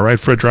house. Am I right,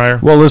 Fred Dreyer?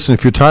 Well, listen,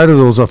 if you're tired of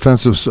those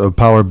offensive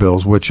power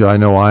bills, which I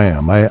know I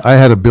am, I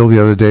had a bill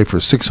the other day for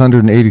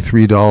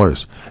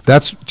 $683.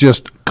 That's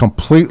just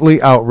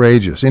completely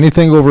outrageous.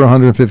 Anything over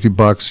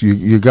 $150,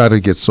 you got to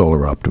get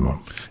Solar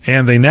Optimum.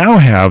 And they now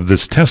have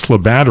this Tesla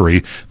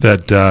battery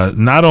that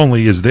not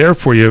only is there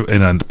for you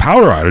in a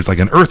power outage, like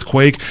an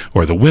earthquake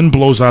or the wind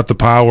blows out the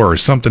power or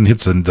something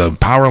hits and the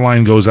power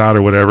line goes out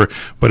or whatever,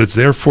 but it's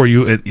there for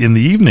you in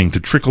the evening to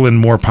trickle in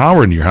more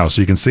power into your house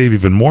so you can save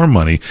even more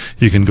money.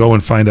 You can go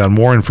and find out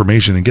more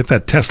information and get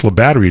that Tesla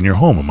battery in your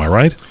home. Am I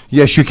right?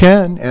 Yes, you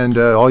can. And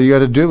all you got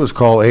to do is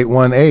call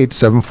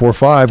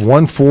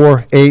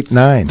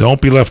 818-745-1489.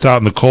 Don't be left out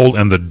in the cold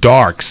and the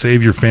dark.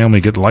 Save your family.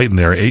 Get light in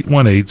there.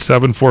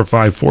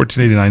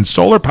 818-745-1489.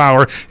 Solar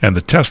power and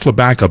the Tesla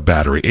backup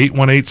battery.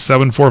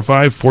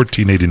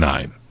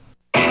 818-745-1489.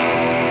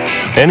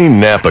 Any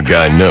Napa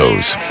guy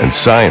knows, and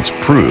science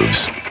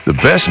proves, the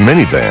best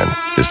minivan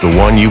is the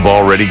one you've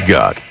already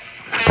got.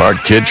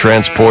 Part kid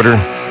transporter,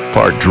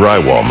 part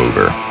drywall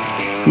mover.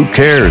 Who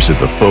cares if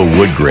the faux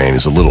wood grain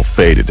is a little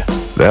faded?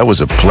 That was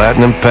a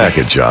platinum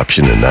package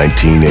option in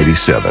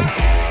 1987.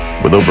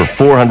 With over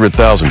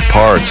 400,000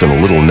 parts and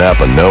a little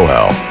Napa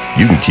know-how,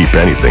 you can keep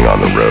anything on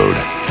the road.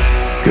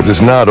 Because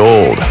it's not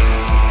old,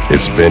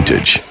 it's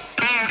vintage.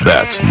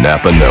 That's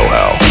Napa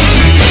know-how.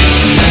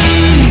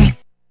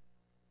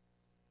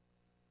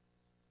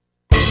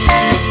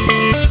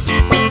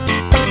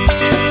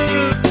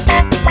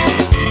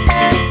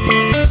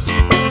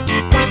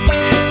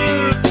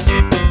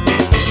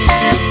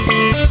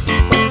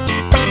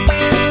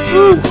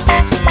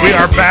 We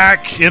are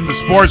back in the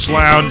Sports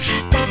Lounge.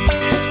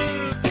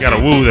 You got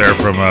a woo there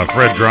from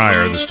Fred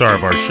Dreyer, the star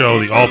of our show,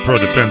 the all-pro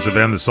defensive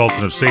end, the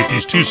sultan of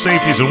safeties. 2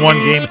 safeties in one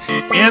game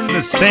in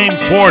the same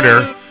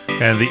quarter.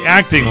 And the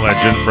acting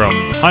legend from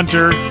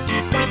Hunter,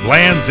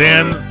 Land's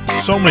End,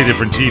 so many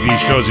different TV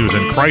shows. He was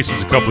in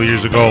Crisis a couple of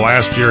years ago.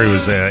 Last year he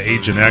was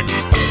Agent X.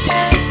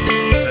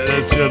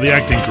 The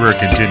acting career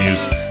continues.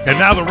 And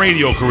now the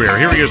radio career.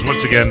 Here he is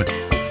once again,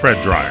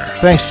 Fred Dreyer.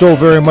 Thanks so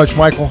very much,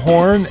 Michael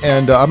Horn.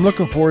 And I'm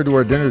looking forward to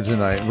our dinner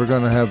tonight. We're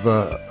going to have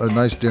a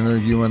nice dinner,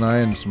 you and I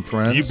and some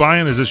friends. Are you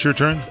buying? Is this your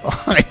turn?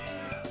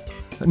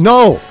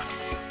 No.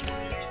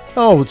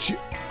 Oh,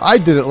 I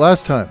did it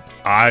last time.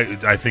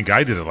 I think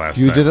I did it last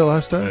time. You did it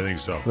last time? I think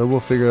so. Well,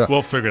 we'll figure it out.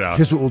 We'll figure it out.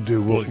 Here's what we'll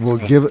do. We'll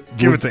give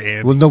it to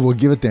Andy. We'll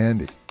give it to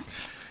Andy.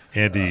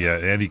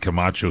 Andy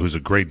Camacho, who's a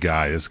great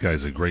guy. This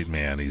guy's a great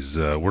man. He's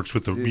works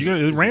with the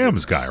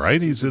Rams guy,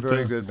 right? He's a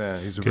very good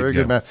man. He's a very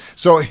good man.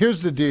 So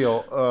here's the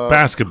deal.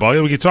 Basketball.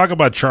 Yeah, we can talk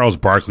about Charles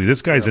Barkley.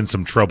 This guy's in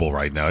some trouble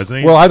right now, isn't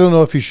he? Well, I don't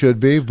know if he should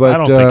be, but I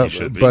don't think he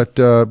should be. But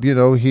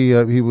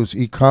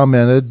he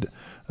commented.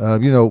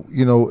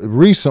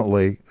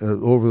 Recently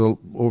over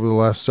the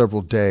last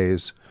several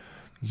days,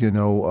 here's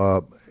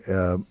let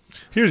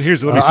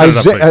me set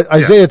it up.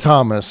 Isaiah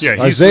Thomas. Yeah,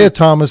 Isaiah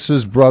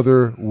Thomas's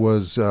brother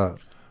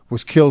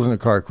was killed in a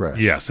car crash.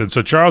 Yes, and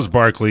so Charles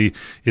Barkley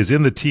is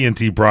in the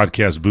TNT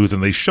broadcast booth,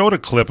 and they showed a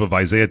clip of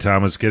Isaiah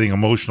Thomas getting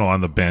emotional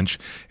on the bench.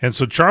 And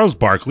so Charles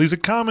Barkley's a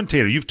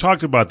commentator. You've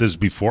talked about this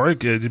before,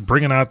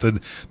 bringing out the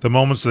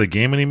moments of the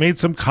game, and he made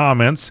some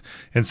comments,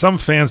 and some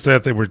fans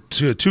thought they were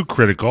too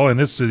critical. And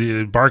this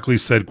Barkley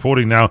said,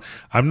 quoting now,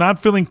 "I'm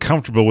not feeling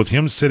comfortable with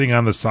him sitting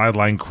on the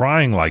sideline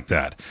crying like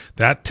that.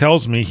 That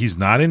tells me he's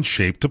not in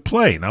shape to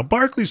play." Now,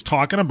 Barkley's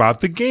talking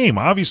about the game.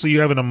 Obviously, you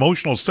have an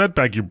emotional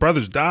setback. Your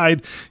brother's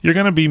died. You're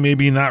going to be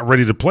maybe not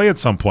ready to play at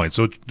some point.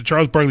 So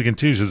Charles Barkley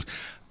continues, says,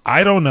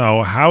 "I don't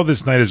know how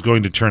this night is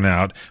going to turn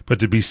out, but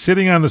to be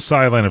sitting on the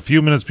sideline a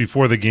few minutes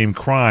before the game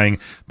crying,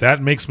 that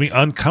makes me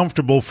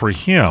uncomfortable for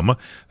him.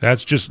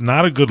 That's just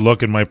not a good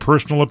look in my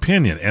personal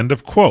opinion." End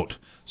of quote.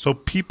 So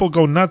people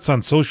go nuts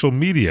on social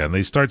media, and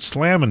they start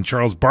slamming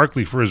Charles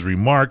Barkley for his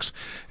remarks,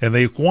 and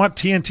they want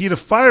TNT to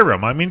fire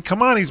him. I mean,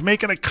 come on, he's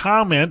making a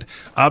comment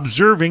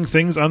observing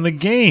things on the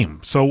game.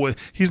 So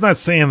he's not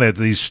saying that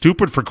he's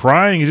stupid for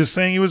crying. He's just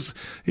saying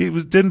he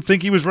didn't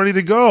think he was ready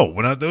to go.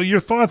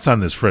 Your thoughts on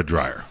this, Fred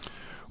Dreyer?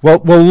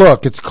 Well,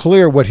 look, it's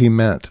clear what he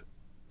meant,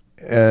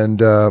 and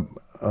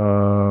I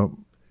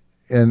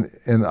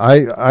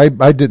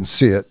didn't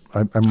see it.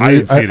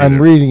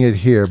 I'm reading it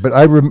here, but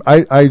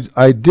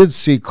I did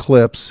see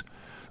clips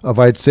of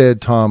Isaiah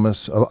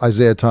Thomas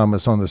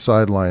on the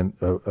sideline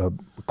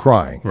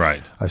crying.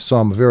 Right. I saw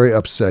him very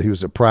upset. He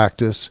was at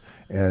practice,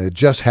 and it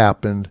just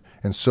happened,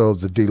 and so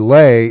the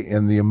delay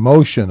in the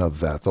emotion of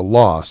that, the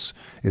loss,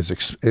 is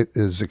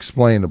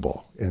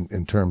explainable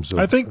in terms of.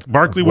 I think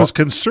Barkley was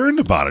concerned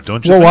about it,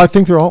 don't you? Well, I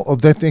think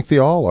they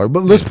all are.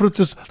 But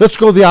let's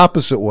go the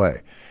opposite way.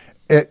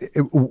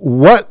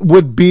 What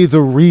would be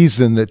the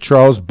reason that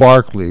Charles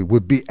Barkley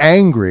would be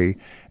angry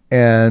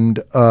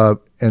and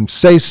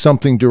say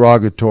something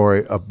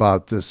derogatory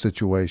about this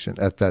situation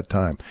at that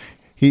time?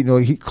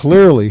 He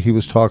clearly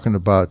was talking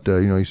about.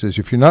 He says,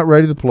 if you're not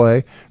ready to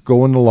play,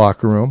 go in the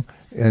locker room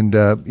and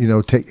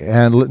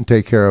handle it and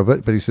take care of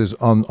it. But he says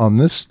on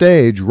this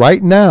stage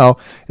right now,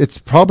 it's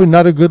probably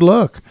not a good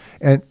look,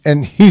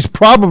 and he's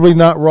probably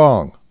not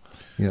wrong.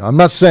 I'm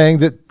not saying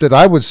that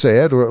I would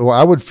say it or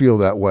I would feel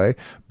that way,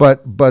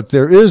 but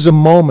there is a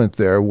moment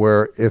there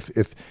where if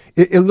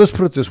let's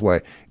put it this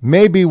way,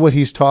 maybe what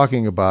he's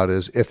talking about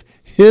is if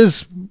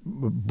his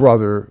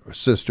brother or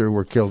sister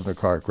were killed in a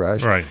car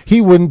crash, right,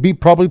 he wouldn't be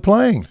probably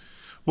playing.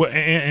 Well,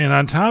 and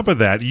on top of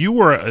that, you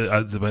were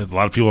a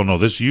lot of people don't know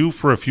this. You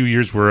for a few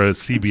years were a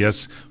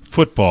CBS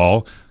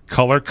football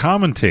color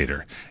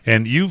commentator,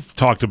 and you've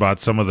talked about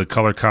some of the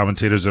color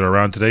commentators that are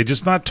around today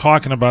just not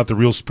talking about the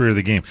real spirit of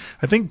the game.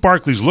 I think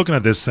Barkley's looking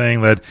at this saying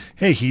that,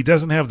 hey, he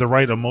doesn't have the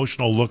right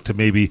emotional look to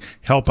maybe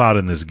help out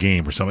in this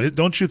game or something.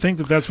 Don't you think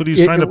that that's what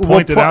he's trying to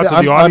point out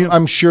to the audience?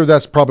 I'm sure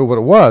that's probably what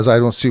it was. I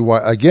don't see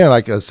why, again,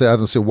 like I said, I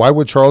don't see why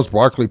would Charles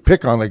Barkley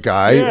pick on a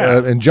guy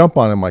and jump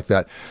on him like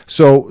that.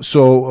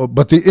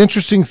 But the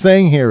interesting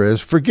thing here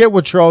is, forget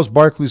what Charles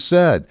Barkley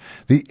said.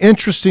 The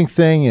interesting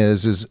thing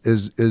is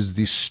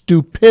the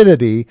stupidity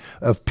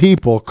of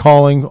people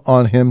calling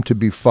on him to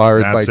be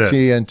fired by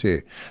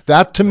TNT.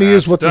 That to me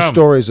is what the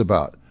story's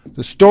about.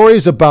 The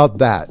story's about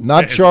that,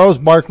 not Charles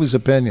Barkley's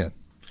opinion.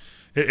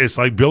 It's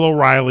like Bill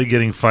O'Reilly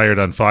getting fired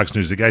on Fox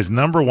News. The guy's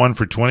 #1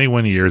 for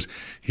 21 years.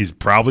 He's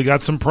probably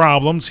got some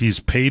problems.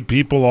 He's paid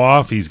people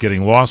off. He's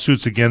getting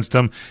lawsuits against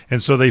him.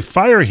 And so they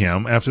fire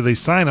him after they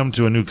sign him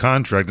to a new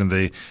contract, and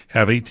they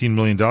have $18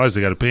 million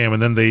they got to pay him,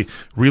 and then they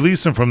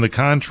release him from the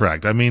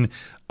contract. I mean,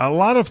 a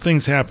lot of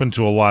things happen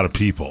to a lot of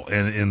people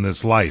in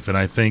this life, and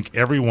I think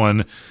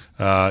everyone,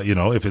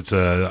 if it's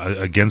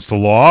against the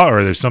law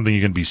or there's something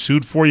you can be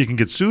sued for, you can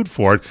get sued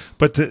for it.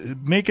 But to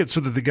make it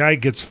so that the guy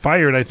gets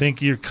fired, I think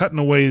you're cutting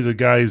away the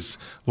guy's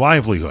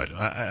livelihood.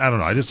 I don't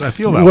know. I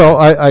feel that way. Well,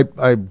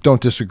 I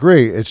don't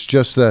disagree. It's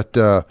just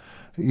that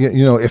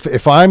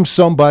if I'm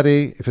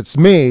somebody, if it's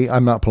me,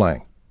 I'm not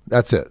playing.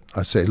 That's it.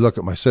 I say,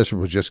 look, my sister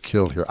was just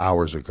killed here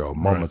hours ago,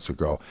 moments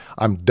ago.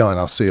 I'm done.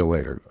 I'll see you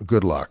later.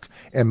 Good luck.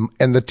 And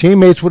the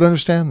teammates would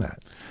understand that.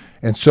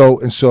 And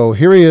so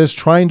here he is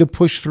trying to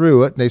push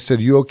through it. And they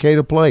said, "You okay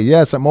to play?"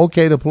 "Yes, I'm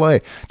okay to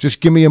play.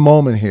 Just give me a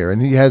moment here."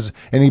 And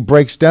he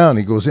breaks down.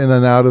 He goes in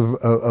and out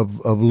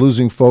of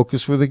losing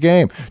focus for the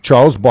game.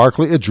 Charles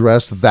Barkley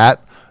addressed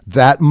that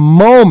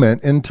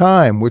moment in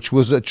time, which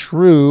was a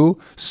true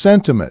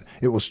sentiment.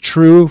 It was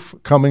true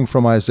coming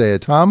from Isaiah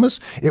Thomas.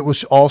 It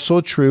was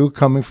also true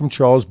coming from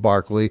Charles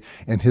Barkley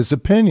and his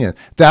opinion.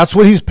 That's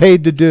what he's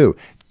paid to do.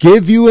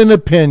 Give you an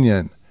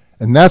opinion.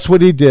 And that's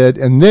what he did.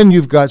 And then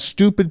you've got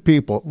stupid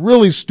people,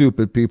 really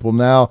stupid people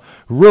now,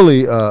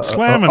 really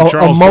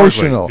emotional.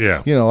 Barkley.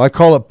 Yeah. You know, I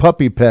call it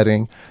puppy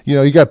petting. You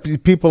know, you got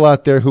people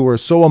out there who are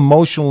so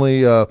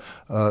emotionally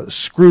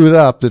screwed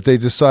up that they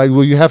decide,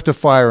 well, you have to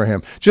fire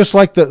him. Just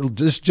like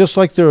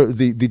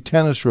the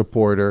tennis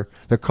reporter,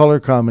 the color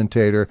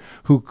commentator,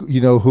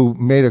 who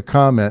made a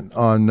comment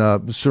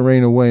on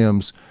Serena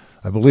Williams.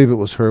 I believe it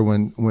was her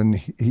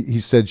when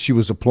he said she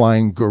was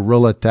applying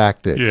guerrilla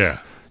tactics. Yeah.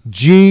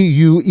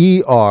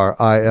 Guerrilla,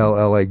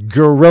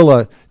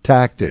 guerrilla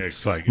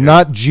tactics,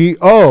 not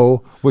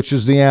G-O, which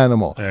is the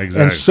animal.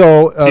 Exactly. And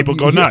so people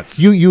go nuts.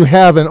 You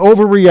have an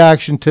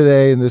overreaction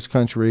today in this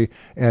country,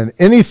 and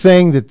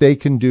anything that they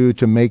can do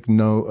to make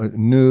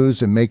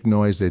news and make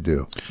noise, they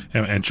do.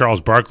 And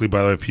Charles Barkley,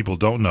 by the way, if people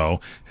don't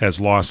know,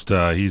 has lost.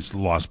 He's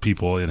lost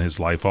people in his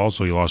life.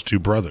 Also, he lost 2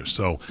 brothers.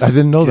 So I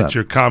didn't know that. Get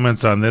your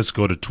comments on this.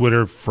 Go to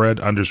Twitter,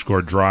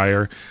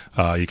 Fred_Dryer.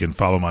 You can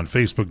follow him on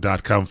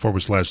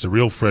Facebook.com/The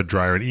Real Fred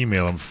Dryer, and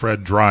email him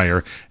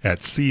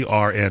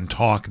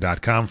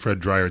FredDryer@CRNTalk.com.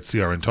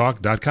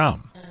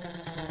 FredDryer@CRNTalk.com.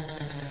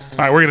 All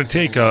right, we're going to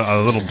take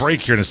a little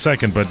break here in a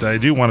second, but I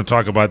do want to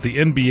talk about the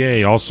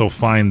NBA. Also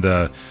fined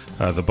the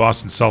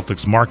Boston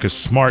Celtics Marcus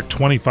Smart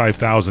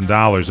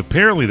 $25,000.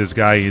 Apparently, this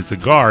guy is a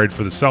guard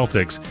for the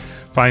Celtics.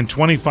 Fined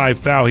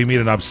 $25,000. He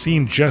made an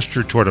obscene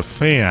gesture toward a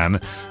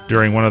fan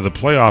during one of the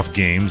playoff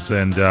games,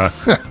 and the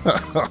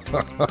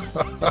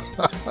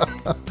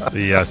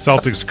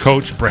Celtics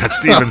coach Brad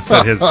Stevens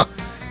said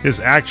his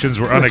actions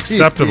were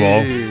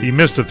unacceptable. He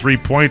missed a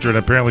 3-pointer, and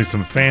apparently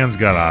some fans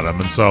got on him,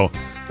 and so.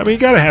 I mean, you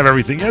got to have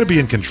everything. You got to be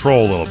in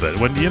control a little bit.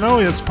 When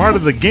it's part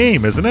of the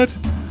game, isn't it?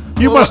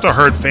 You must have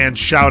heard fans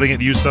shouting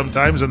at you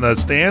sometimes in the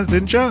stands,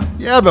 didn't you?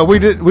 Yeah, but we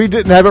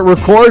didn't have it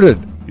recorded.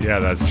 Yeah,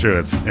 that's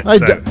true.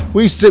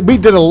 We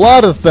did a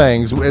lot of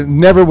things. It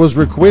never was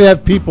recorded. We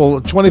have people,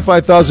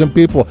 25,000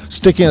 people,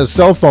 sticking a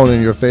cell phone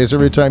in your face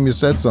every time you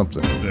said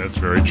something. That's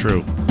very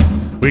true.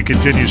 We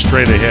continue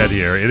straight ahead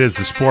here. It is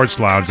the Sports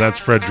Lounge. That's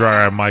Fred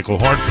Dryer. I'm Michael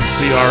Horn from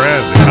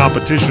CRN, the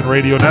Competition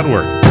Radio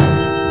Network.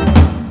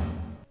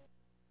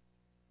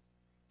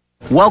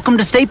 Welcome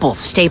to Staples.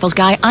 Staples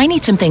guy, I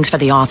need some things for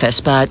the office,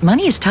 but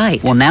money is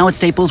tight. Well, now at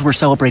Staples, we're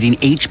celebrating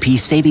HP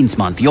Savings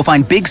Month. You'll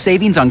find big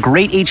savings on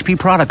great HP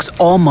products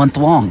all month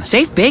long.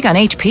 Save big on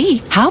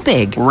HP? How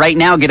big? Right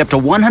now, get up to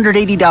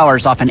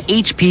 $180 off an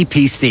HP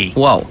PC.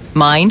 Whoa,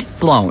 mind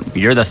blown.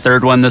 You're the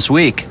 3rd one this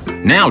week.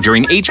 Now,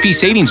 during HP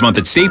Savings Month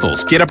at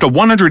Staples, get up to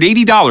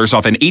 $180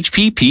 off an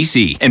HP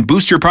PC and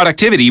boost your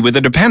productivity with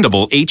a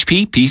dependable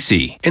HP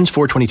PC. Ends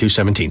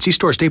 4/22/17. See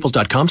store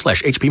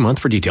staples.com/HP month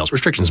for details.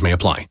 Restrictions may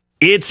apply.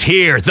 It's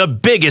here, the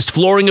biggest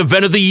flooring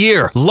event of the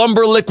year.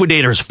 Lumber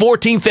Liquidators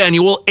 14th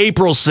Annual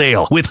April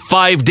Sale with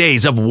 5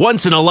 days of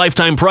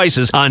once-in-a-lifetime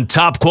prices on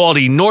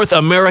top-quality North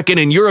American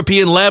and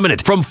European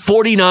laminate from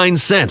 49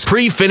 cents.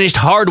 Pre-finished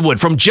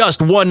hardwood from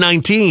just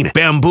 $1.19.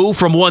 Bamboo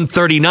from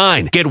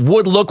 $1.39. Get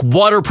wood look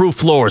waterproof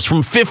floors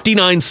from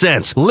 59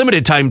 cents.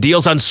 Limited time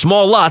deals on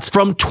small lots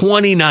from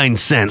 29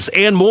 cents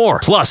and more.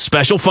 Plus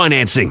special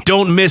financing.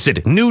 Don't miss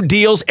it. New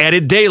deals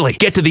added daily.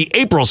 Get to the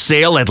April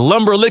Sale at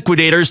Lumber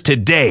Liquidators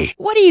today.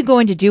 What are you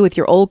going to do with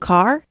your old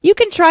car? You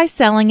can try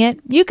selling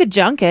it, you could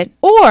junk it,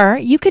 or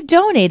you could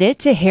donate it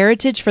to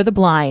Heritage for the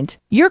Blind.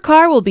 Your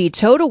car will be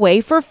towed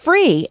away for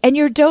free, and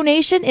your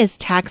donation is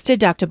tax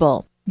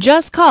deductible.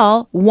 Just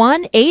call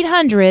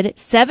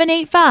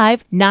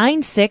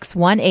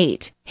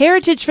 1-800-785-9618.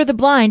 Heritage for the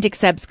Blind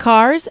accepts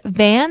cars,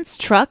 vans,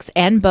 trucks,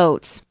 and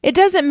boats. It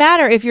doesn't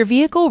matter if your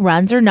vehicle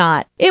runs or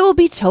not. It will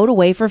be towed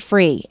away for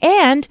free,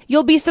 and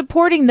you'll be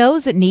supporting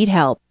those that need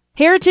help.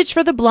 Heritage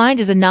for the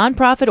Blind is a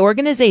nonprofit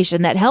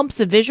organization that helps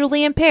the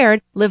visually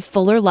impaired live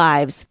fuller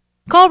lives.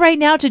 Call right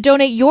now to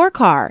donate your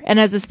car, and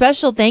as a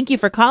special thank you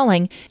for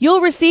calling,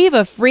 you'll receive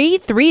a free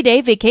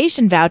 3-day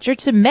vacation voucher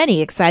to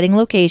many exciting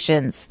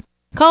locations.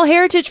 Call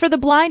Heritage for the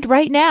Blind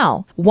right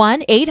now,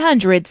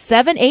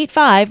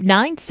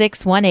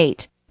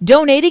 1-800-785-9618.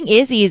 Donating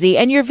is easy,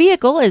 and your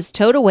vehicle is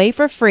towed away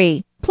for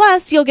free.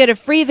 Plus, you'll get a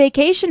free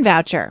vacation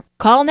voucher.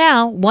 Call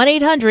now,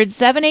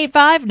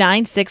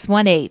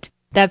 1-800-785-9618.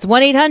 That's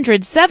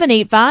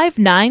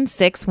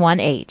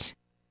 1-800-785-9618.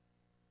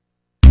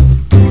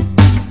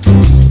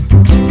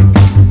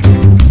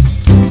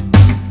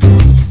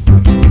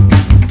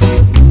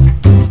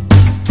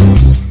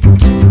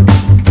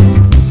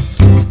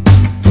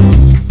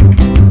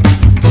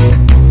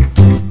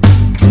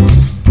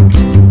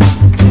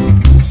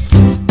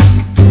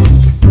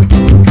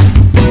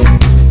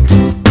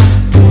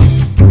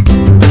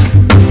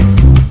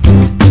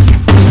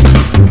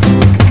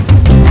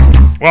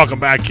 Welcome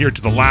back here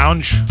to the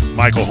lounge.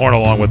 Michael Horn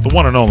along with the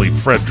one and only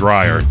Fred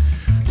Dreyer.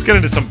 Let's get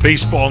into some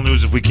baseball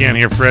news if we can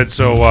here, Fred.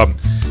 So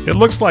it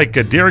looks like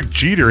Derek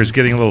Jeter is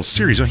getting a little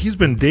serious. He's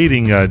been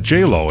dating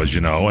J-Lo, as you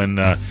know, and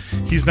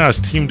he's now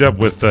teamed up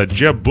with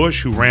Jeb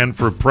Bush, who ran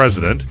for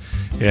president.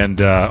 And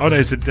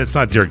that's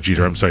not Derek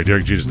Jeter. I'm sorry,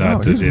 Derek Jeter's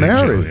not. He's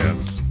married. Yeah,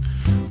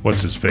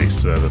 what's his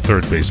face? The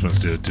third baseman's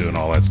doing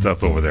all that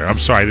stuff over there. I'm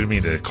sorry, I didn't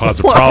mean to cause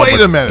a problem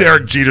Wait a minute. with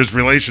Derek Jeter's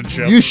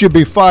relationship. You should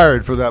be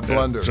fired for that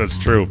blunder. That's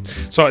true.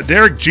 So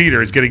Derek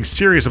Jeter is getting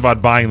serious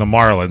about buying the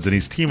Marlins, and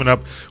he's teaming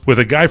up with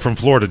a guy from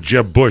Florida,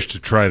 Jeb Bush, to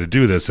try to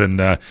do this. And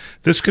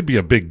this could be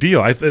a big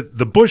deal.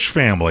 The Bush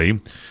family,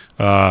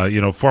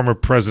 former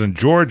President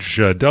George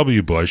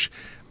W. Bush,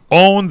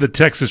 owned the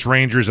Texas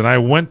Rangers, and I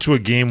went to a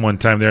game one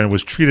time there and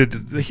was treated.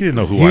 He didn't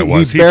know who I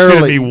was. He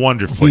treated me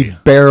wonderfully. He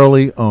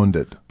barely owned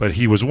it. But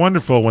he was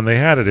wonderful when they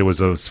had it. It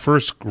was a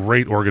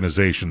first-rate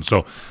organization.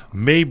 So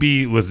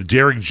maybe with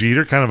Derek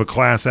Jeter, kind of a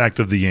class act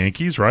of the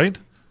Yankees, right?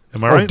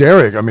 Am I right?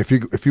 Derek, I mean,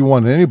 if you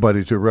want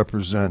anybody to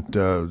represent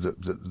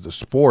the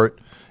sport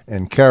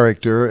and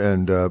character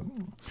and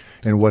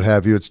what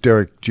have you, it's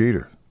Derek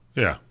Jeter.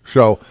 Yeah.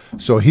 So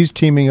he's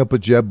teaming up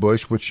with Jeb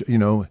Bush, which,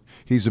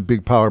 he's a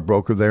big power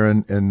broker there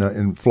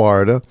in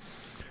Florida.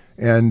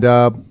 And,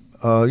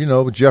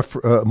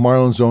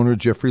 Marlins owner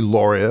Jeffrey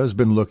Loria has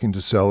been looking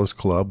to sell his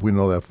club. We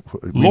know that.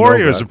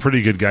 Loria is a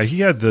pretty good guy.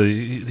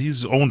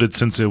 He's owned it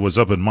since it was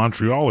up in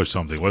Montreal or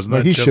something, wasn't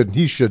that?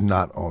 He should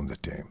not own the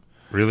team.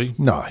 Really?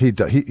 No,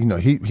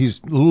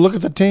 he's look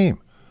at the team.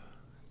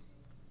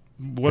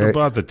 What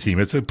about the team?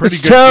 It's a pretty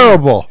good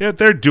terrible. Team. Yeah,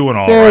 they're doing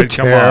all they're right.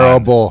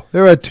 Terrible. Come on.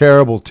 They're a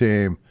terrible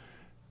team.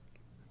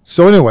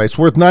 So anyway, it's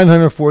worth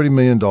 $940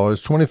 million,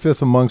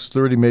 25th amongst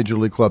 30 major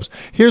league clubs.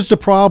 Here's the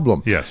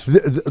problem. Yes.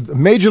 The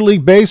Major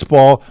League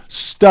Baseball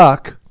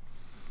stuck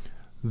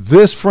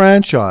this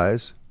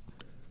franchise,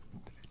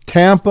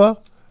 Tampa,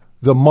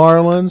 the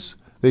Marlins.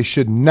 They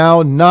should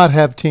now not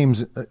have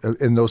teams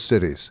in those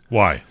cities.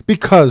 Why?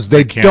 Because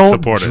they can't don't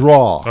support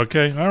draw. It.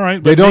 Okay, all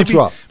right. They don't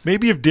draw.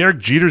 Maybe if Derek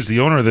Jeter's the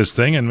owner of this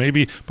thing, and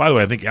maybe, by the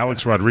way, I think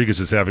Alex Rodriguez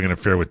is having an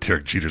affair with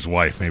Derek Jeter's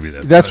wife. Maybe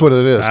that's what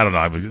it is. I don't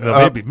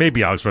know.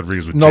 Maybe Alex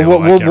Rodriguez would. No,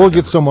 we'll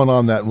get someone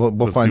on that.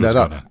 We'll find that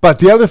out. But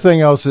the other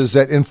thing else is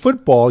that in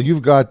football,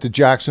 you've got the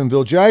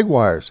Jacksonville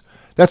Jaguars.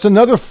 That's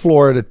another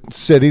Florida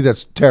city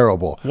that's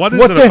terrible. What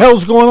the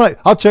hell's going on?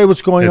 I'll tell you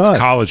what's going on. It's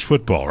college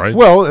football, right?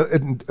 Well,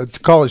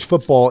 college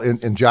football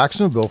in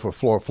Jacksonville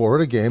for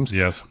Florida games.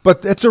 Yes,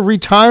 but it's a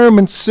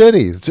retirement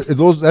city.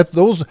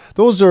 Those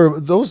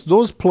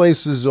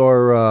places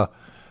are.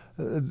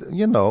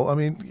 I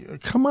mean,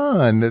 come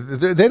on.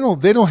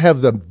 They don't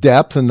have the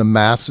depth and the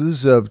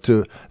masses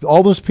to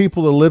all those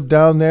people that live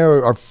down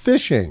there are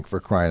fishing, for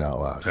crying out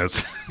loud.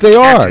 They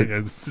are.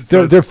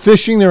 They're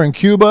fishing. They're in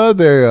Cuba.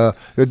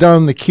 They're down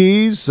in the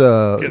Keys.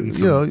 They're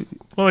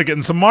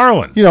getting some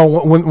marlin.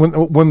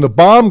 When the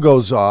bomb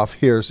goes off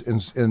here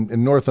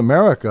in North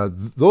America,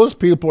 those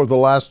people are the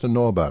last to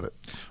know about it.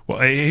 Well,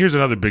 here's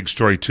another big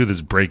story, too,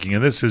 that's breaking,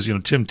 and this is,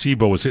 Tim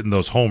Tebow was hitting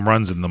those home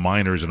runs in the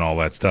minors and all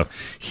that stuff.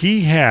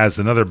 He has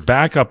another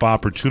backup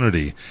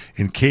opportunity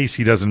in case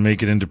he doesn't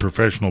make it into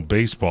professional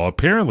baseball.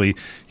 Apparently,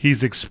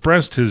 he's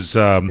expressed his...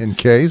 in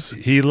case?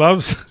 He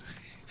loves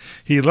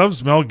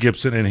Mel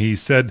Gibson, and he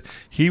said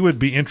he would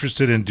be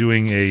interested in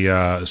doing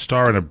a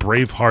star in a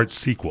Braveheart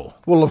sequel.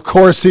 Well, of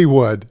course he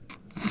would.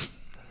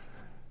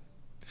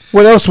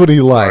 What else would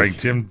he like? Starring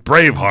Tim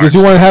Braveheart. Did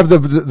you want to have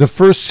the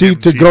first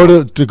seat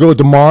to go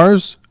to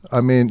Mars?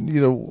 I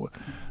mean,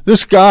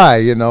 this guy,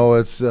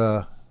 it's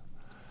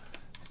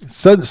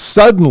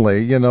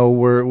suddenly,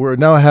 we're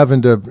now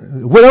having to.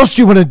 What else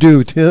do you want to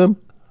do, Tim?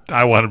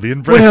 I want to be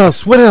in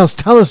Braveheart. What else?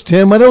 Tell us,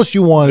 Tim. What else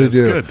you want to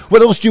do? Good.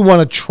 What else do you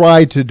want to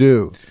try to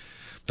do?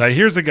 Now,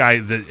 here's a guy,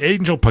 the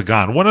Angel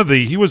Pagan.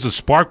 He was a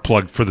spark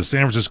plug for the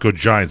San Francisco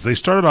Giants. They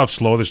started off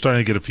slow. They're starting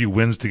to get a few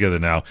wins together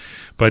now.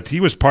 But he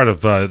was part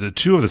of the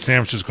two of the San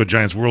Francisco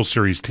Giants World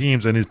Series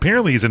teams, and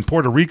apparently he's in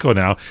Puerto Rico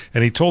now,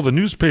 and he told the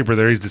newspaper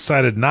there he's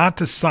decided not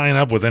to sign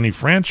up with any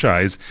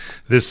franchise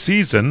this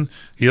season.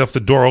 He left the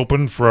door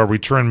open for a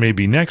return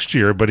maybe next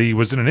year, but he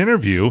was in an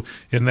interview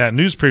in that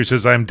newspaper. He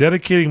says, I'm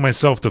dedicating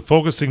myself to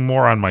focusing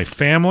more on my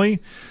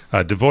family,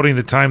 devoting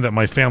the time that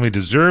my family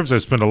deserves.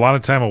 I've spent a lot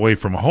of time away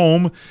from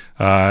home,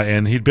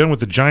 and he'd been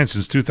with the Giants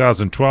since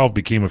 2012,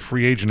 became a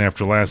free agent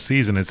after last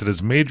season, and said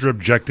his major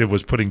objective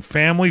was putting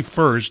family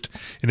first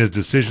in his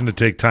decision to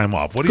take time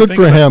off. What do you think?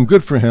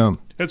 Good for him.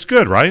 It's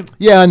good, right?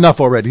 Yeah, enough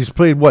already. He's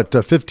played,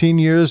 15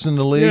 years in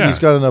the league? Yeah. He's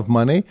got enough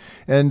money.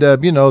 And,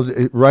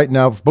 right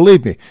now,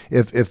 believe me,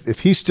 if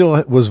he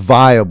still was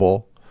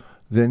viable,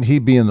 then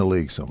he'd be in the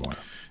league somewhere.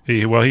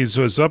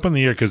 He's up in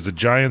the air because the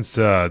Giants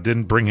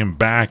didn't bring him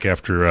back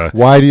after.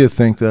 Why do you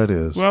think that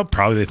is? Well,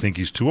 probably they think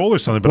he's too old or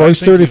something. But well, he's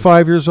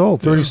 35 years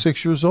old,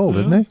 36 years old,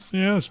 isn't he?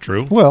 Yeah, that's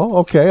true. Well,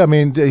 okay. I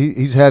mean,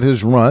 he's had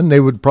his run.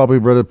 They would probably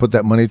rather put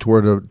that money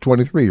toward a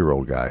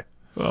 23-year-old guy.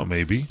 Well,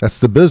 maybe. That's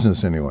the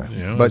business anyway.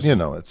 But,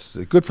 it's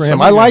good for him.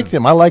 I liked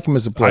him. I like him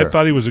as a player. I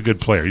thought he was a good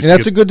player.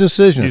 That's a good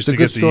decision. It's a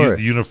good story. He used to get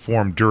the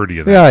uniform dirty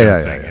and that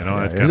kind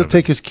of thing. He'll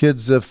take his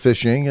kids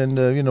fishing, and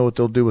what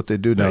they'll do, what they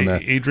do down there.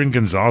 Adrian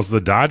Gonzalez,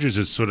 the Dodgers,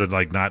 is sort of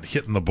like not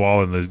hitting the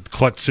ball in the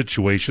clutch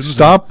situations.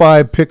 Stop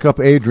by, pick up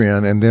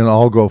Adrian, and then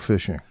I'll go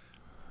fishing.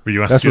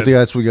 That's what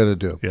we got to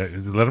do. Yeah,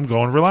 let him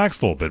go and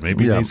relax a little bit.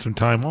 Maybe he needs some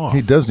time off.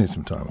 He does need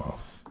some time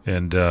off.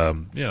 And,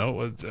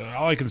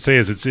 all I can say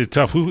is it's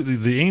tough.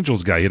 The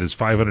Angels guy hit his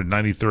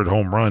 593rd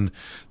home run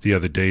the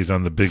other days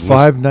on the big list.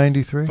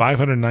 593?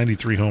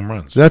 593 home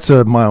runs. That's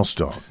a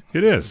milestone.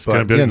 It is.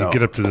 But,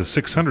 get up to the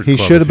 600 He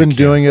should have been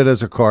doing it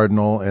as a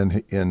Cardinal,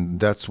 and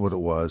that's what it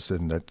was,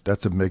 and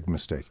that's a big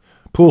mistake.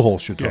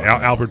 Pujols should talk.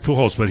 Albert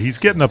Pujols, but he's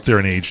getting up there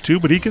in age, too,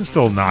 but he can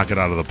still knock it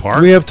out of the park.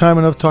 Do we have time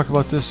enough to talk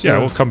about this? Yeah,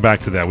 we'll come back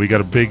to that. We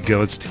got a big,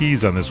 let's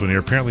tease on this one here.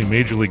 Apparently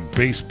Major League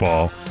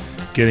Baseball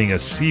getting a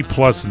C+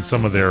 in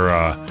some of their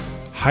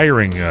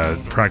hiring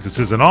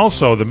practices. And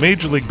also, the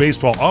Major League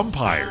Baseball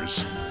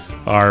umpires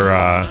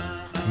are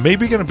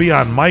maybe going to be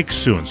on mic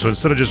soon. So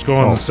instead of just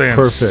going and saying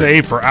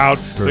safe or out,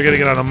 they're going to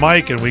get on the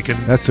mic and we can...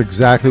 That's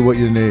exactly what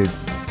you need.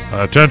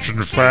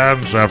 Attention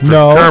fans, after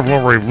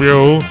careful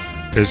review,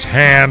 his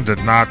hand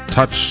did not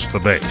touch the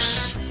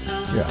base.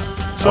 Yeah.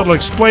 So it'll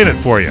explain it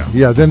for you.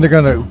 Yeah, then they're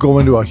going to go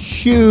into a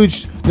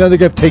huge... Now they're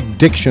going to take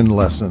diction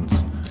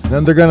lessons.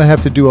 Then they're going to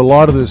have to do a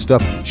lot of this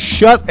stuff.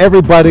 Shut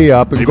everybody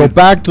up and go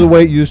back to the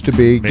way it used to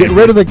be. Get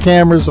rid of the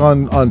cameras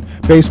on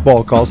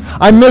baseball calls.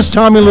 I miss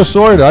Tommy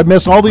Lasorda. I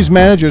miss all these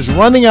managers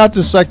running out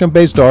to second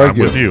base to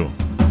argue. I'm with you.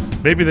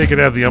 Maybe they could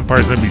have the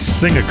umpires maybe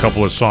sing a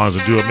couple of songs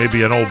and do it.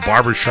 Maybe an old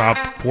barbershop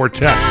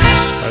quartet.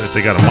 If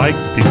they got a mic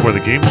before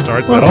the game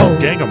starts, that'll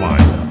gang them on.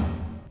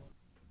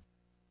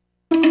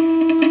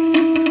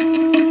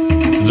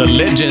 The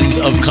legends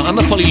of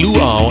Ka'anapali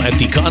Luau at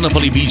the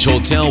Ka'anapali Beach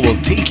Hotel will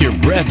take your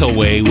breath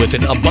away with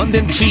an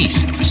abundant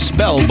feast,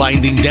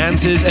 spellbinding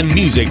dances, and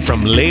music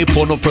from Lei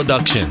Pono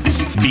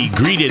Productions. Be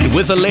greeted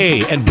with a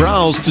lei and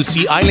browse to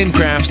see island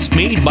crafts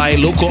made by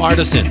local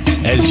artisans.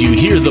 As you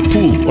hear the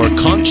pu or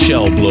conch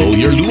shell blow,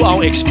 your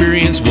luau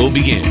experience will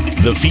begin.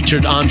 The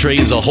featured entree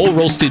is a whole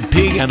roasted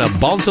pig and a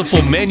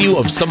bountiful menu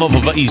of some of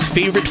Hawaii's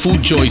favorite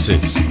food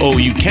choices. Oh,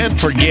 you can't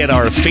forget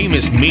our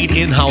famous made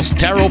in-house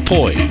taro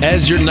poi.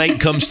 As your night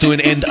comes to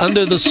an end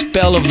under the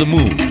spell of the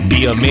moon,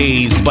 be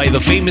amazed by the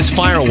famous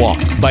fire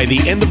walk. By the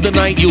end of the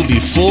night, you'll be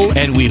full,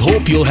 and we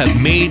hope you'll have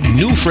made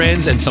new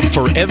friends and some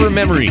forever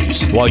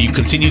memories while you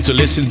continue to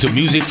listen to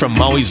music from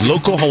Maui's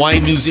local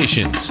Hawaiian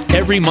musicians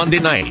every Monday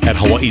night at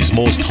Hawaii's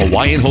most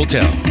Hawaiian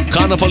hotel.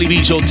 Ka'anapali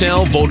Beach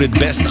Hotel, voted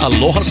Best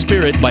Aloha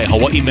Spirit by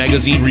Hawaii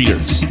Magazine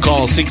readers.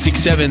 Call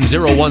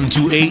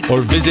 667-0128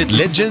 or visit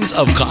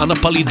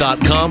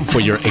legendsofka'anapali.com for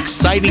your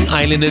exciting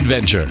island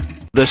adventure.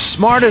 The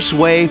smartest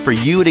way for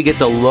you to get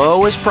the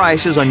lowest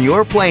prices on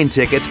your plane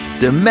tickets,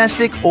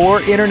 domestic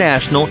or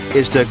international,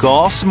 is to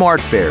call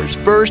SmartFares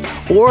first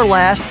or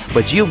last,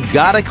 but you've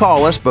got to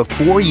call us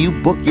before you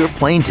book your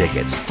plane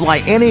tickets. Fly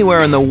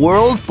anywhere in the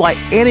world, fly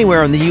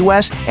anywhere in the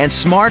U.S., and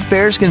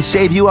SmartFares can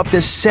save you up to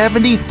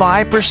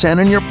 75%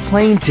 on your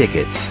plane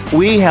tickets.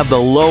 We have the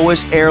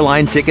lowest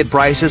airline ticket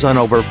prices on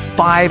over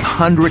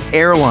 500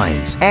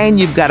 airlines, and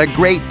you've got a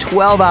great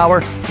 12-hour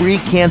free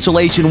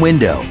cancellation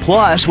window.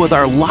 Plus, with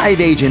our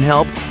live agent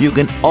help, you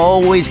can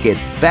always get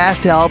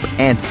fast help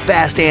and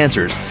fast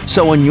answers.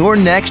 So on your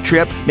next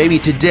trip, maybe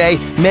today,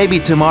 maybe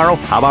tomorrow,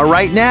 how about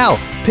right now?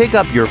 Pick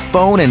up your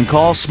phone and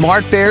call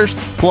SmartFares,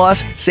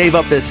 plus save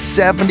up to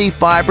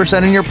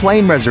 75% on your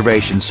plane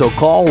reservation. So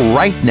call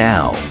right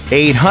now.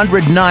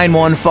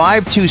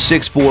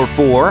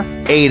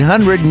 800-915-2644,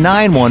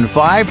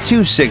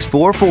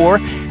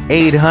 800-915-2644,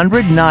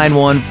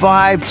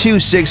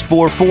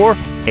 800-915-2644,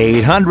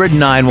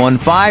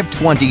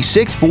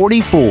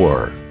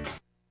 800-915-2644.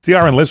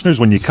 CRN listeners,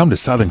 when you come to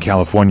Southern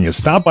California,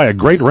 stop by a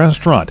great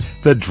restaurant,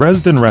 the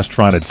Dresden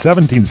Restaurant at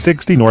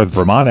 1760 North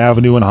Vermont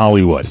Avenue in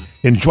Hollywood.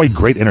 Enjoy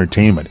great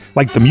entertainment,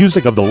 like the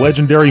music of the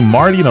legendary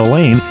Marty and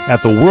Elaine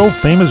at the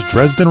world-famous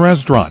Dresden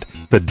Restaurant.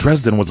 The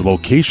Dresden was a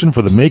location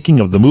for the making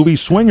of the movie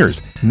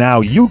Swingers.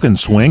 Now you can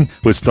swing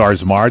with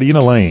stars Marty and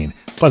Elaine.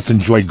 Plus,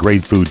 enjoy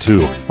great food,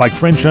 too, like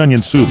French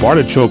onion soup,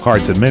 artichoke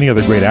hearts, and many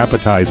other great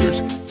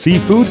appetizers.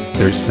 Seafood,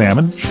 there's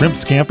salmon, shrimp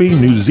scampi,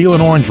 New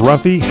Zealand orange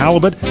roughy,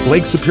 halibut,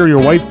 Lake Superior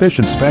whitefish,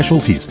 and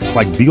specialties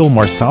like veal,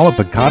 marsala,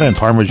 piccata, and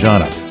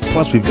parmigiana.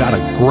 Plus, we've got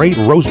a great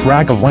roast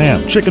rack of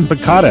lamb, chicken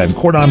piccata, and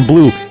cordon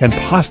bleu, and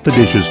pasta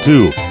dishes,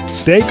 too.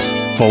 Steaks,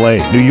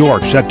 filet, New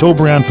York,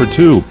 Chateaubriand for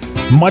two.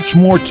 Much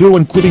more, too,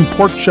 including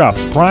pork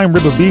chops, prime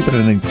rib of beef, and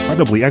an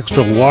incredibly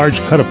extra large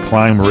cut of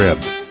prime rib.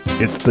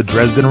 It's the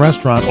Dresden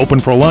Restaurant, open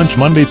for lunch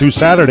Monday through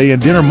Saturday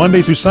and dinner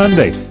Monday through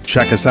Sunday.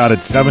 Check us out at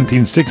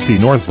 1760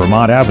 North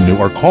Vermont Avenue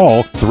or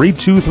call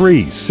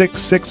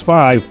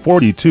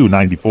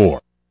 323-665-4294.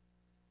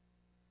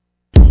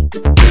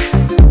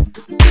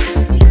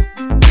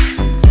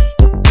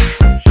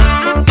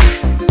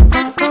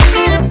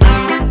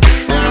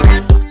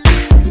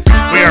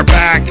 We are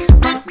back.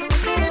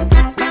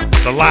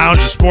 The Lounge,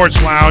 the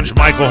Sports Lounge,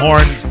 Michael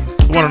Horn,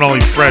 one and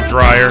only Fred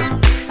Dryer.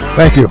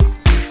 Thank you.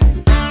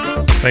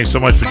 Thanks so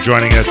much for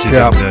joining us. You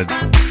can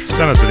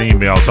send us an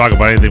email. Talk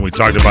about anything we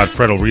talked about.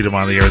 Fred will read them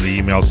on the air in the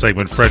email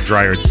segment. Fred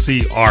Dryer at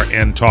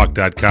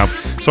crntalk.com.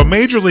 So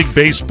Major League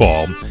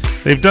Baseball,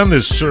 they've done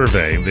this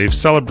survey. They've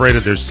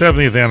celebrated their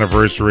 70th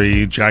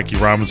anniversary. Jackie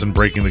Robinson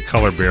breaking the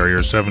color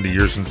barrier, 70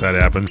 years since that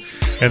happened.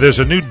 And there's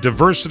a new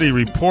diversity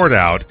report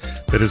out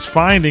that is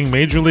finding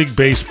Major League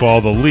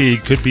Baseball, the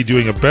league, could be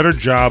doing a better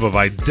job of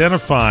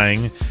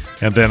identifying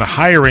and then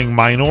hiring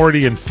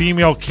minority and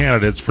female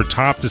candidates for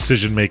top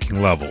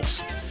decision-making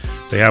levels.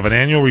 They have an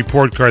annual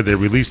report card. They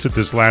released it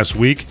this last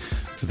week.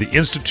 The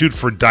Institute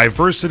for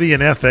Diversity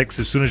and Ethics,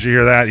 as soon as you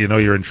hear that, you know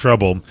you're in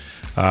trouble,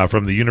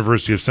 from the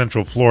University of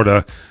Central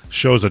Florida,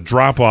 shows a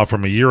drop-off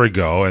from a year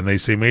ago, and they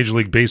say Major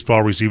League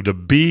Baseball received a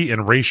B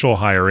in racial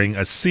hiring,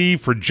 a C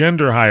for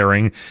gender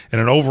hiring,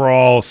 and an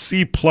overall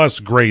C+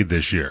 grade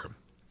this year.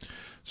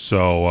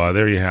 So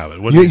there you have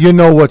it. You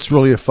know what's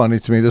really funny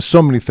to me? There's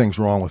so many things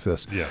wrong with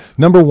this. Yes.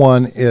 Number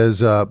one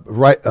is,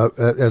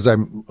 as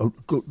I'm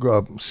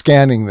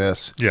scanning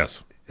this,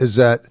 yes, is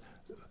that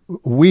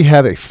we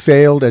have a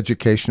failed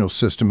educational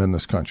system in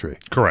this country.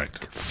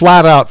 Correct.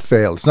 Flat out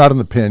failed. It's not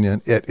an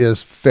opinion. It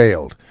is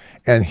failed.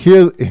 And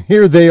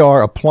here they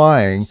are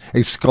applying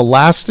a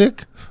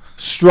scholastic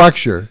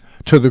structure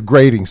to the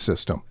grading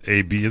system.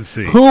 A, B, and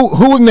C.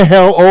 Who in the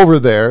hell over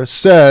there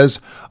says,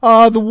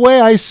 the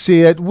way I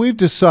see it, we've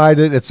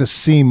decided it's a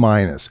C-,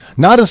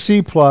 not a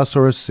C+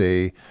 or a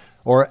C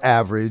or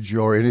average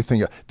or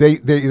anything else.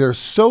 They're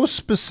so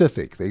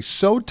specific. They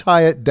so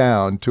tie it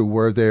down to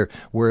where they're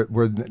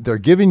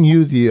giving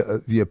you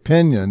the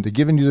opinion, they're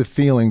giving you the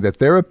feeling that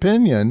their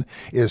opinion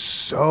is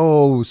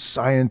so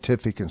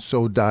scientific and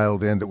so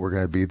dialed in that we're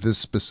going to be this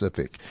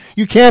specific.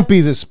 You can't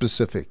be this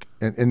specific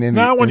in any of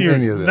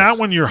this. Not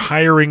when you're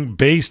hiring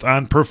based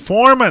on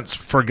performance,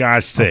 for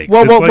gosh sakes.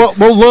 Well,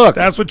 look.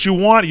 That's what you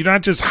want. You're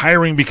not just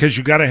hiring because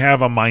you got to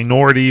have a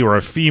minority or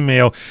a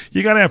female.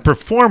 You got to have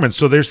performance.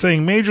 So they're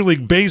saying Major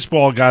League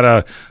Baseball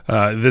got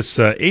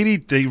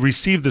they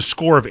received the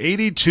score of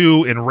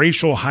 82 in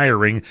racial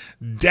hiring,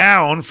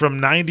 down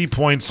from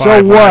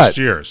 90.5 last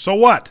year. So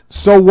what?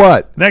 So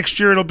what? Next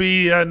year it'll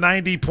be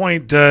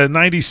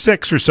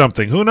 90.96 or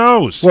something. Who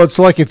knows? Well, it's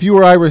like if you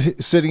or I were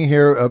sitting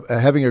here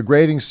having a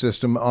grading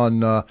system on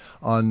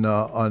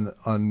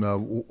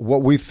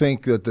what we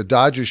think that the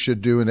Dodgers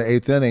should do in the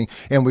 8th inning,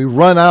 and we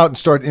run out and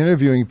start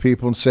interviewing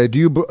people and say, do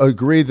you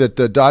agree that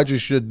the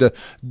Dodgers should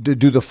do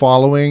the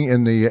following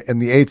in the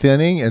 8th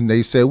inning? And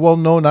they say, well,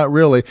 no, not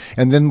really.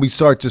 And then we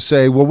start to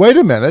say, well, wait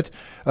a minute,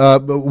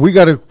 we're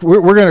going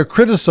to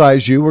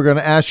criticize you. We're going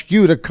to ask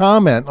you to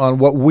comment on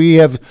what we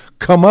have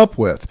come up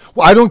with.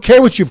 Well, I don't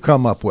care what you've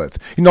come up with.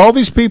 You know, all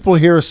these people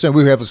here are saying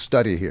we have a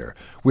study here.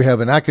 We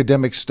have an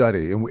academic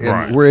study, and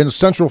we're in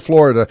Central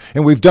Florida,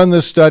 and we've done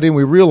this study, and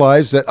we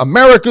realize that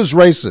America's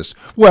racist.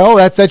 Well,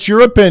 that's your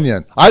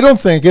opinion. I don't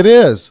think it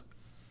is.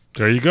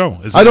 There you go.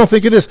 I don't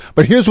think it is.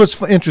 But here's what's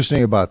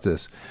interesting about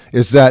this,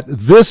 is that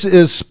this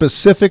is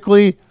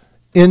specifically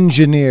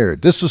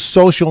engineered. This is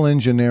social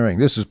engineering.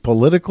 This is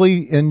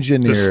politically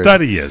engineered. The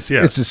study is,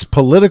 yes. It's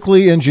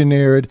politically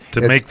engineered to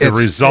make the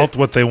result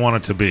what they want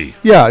it to be.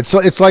 Yeah,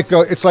 it's like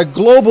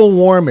global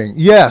warming.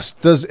 Yes,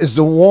 does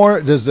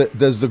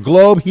the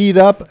globe heat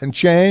up and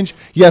change?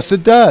 Yes,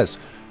 it does.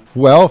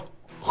 Well,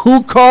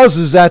 who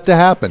causes that to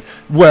happen?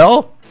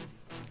 Well,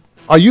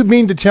 are you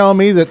mean to tell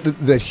me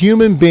that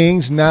human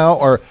beings now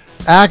are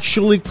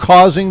actually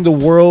causing the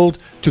world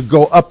to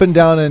go up and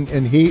down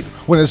in heat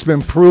when it's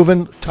been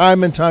proven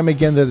time and time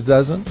again that it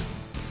doesn't?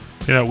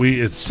 You know,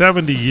 it's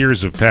 70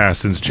 years have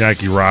passed since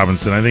Jackie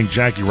Robinson. I think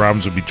Jackie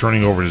Robinson would be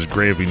turning over in his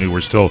grave if he knew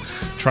we're still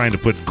trying to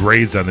put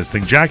grades on this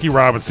thing. Jackie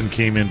Robinson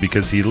came in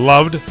because he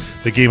loved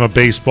the game of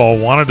baseball,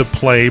 wanted to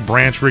play.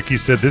 Branch Rickey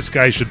said this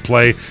guy should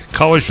play.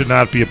 Color should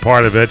not be a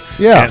part of it.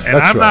 Yeah, and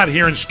I'm not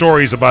hearing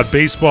stories about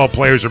baseball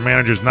players or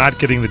managers not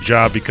getting the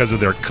job because of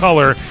their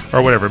color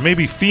or whatever.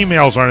 Maybe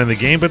females aren't in the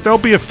game, but there'll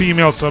be a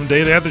female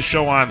someday. They had the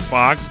show on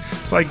Fox.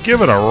 It's like,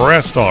 give it a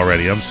rest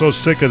already. I'm so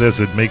sick of this,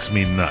 it makes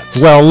me nuts.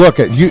 Well, look,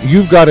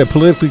 you've got a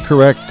politically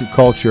correct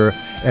culture,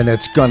 and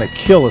it's going to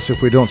kill us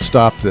if we don't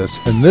stop this.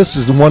 And this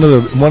is one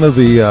of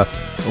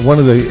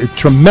the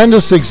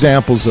tremendous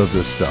examples of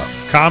this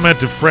stuff. Comment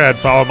to Fred.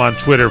 Follow him on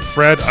Twitter,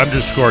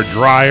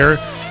 Fred_Dryer,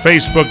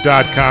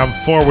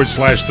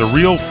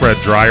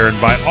 Facebook.com/TheRealFred Dryer. And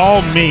by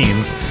all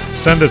means,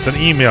 send us an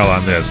email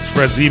on this.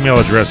 Fred's email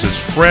address is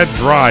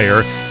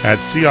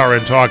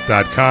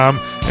FredDryer@CRNTalk.com,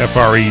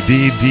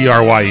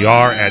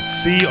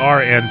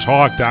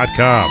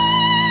 FredDryer@CRNTalk.com.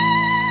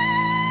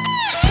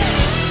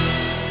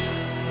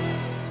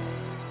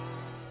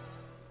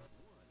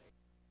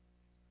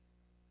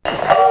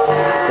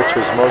 Which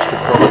was most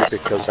appropriate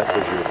because that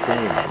was your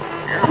theme.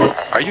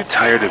 Are you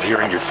tired of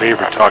hearing your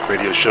favorite talk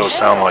radio shows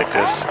sound like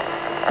this?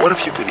 What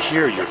if you could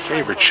hear your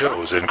favorite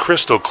shows in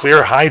crystal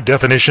clear,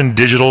 high-definition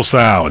digital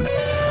sound?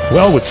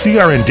 Well, with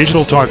CRN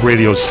Digital Talk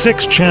Radio's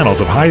 6 channels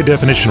of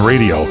high-definition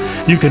radio,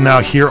 you can now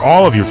hear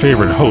all of your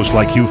favorite hosts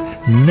like you've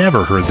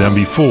never heard them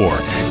before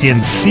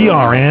in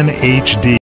CRN HD.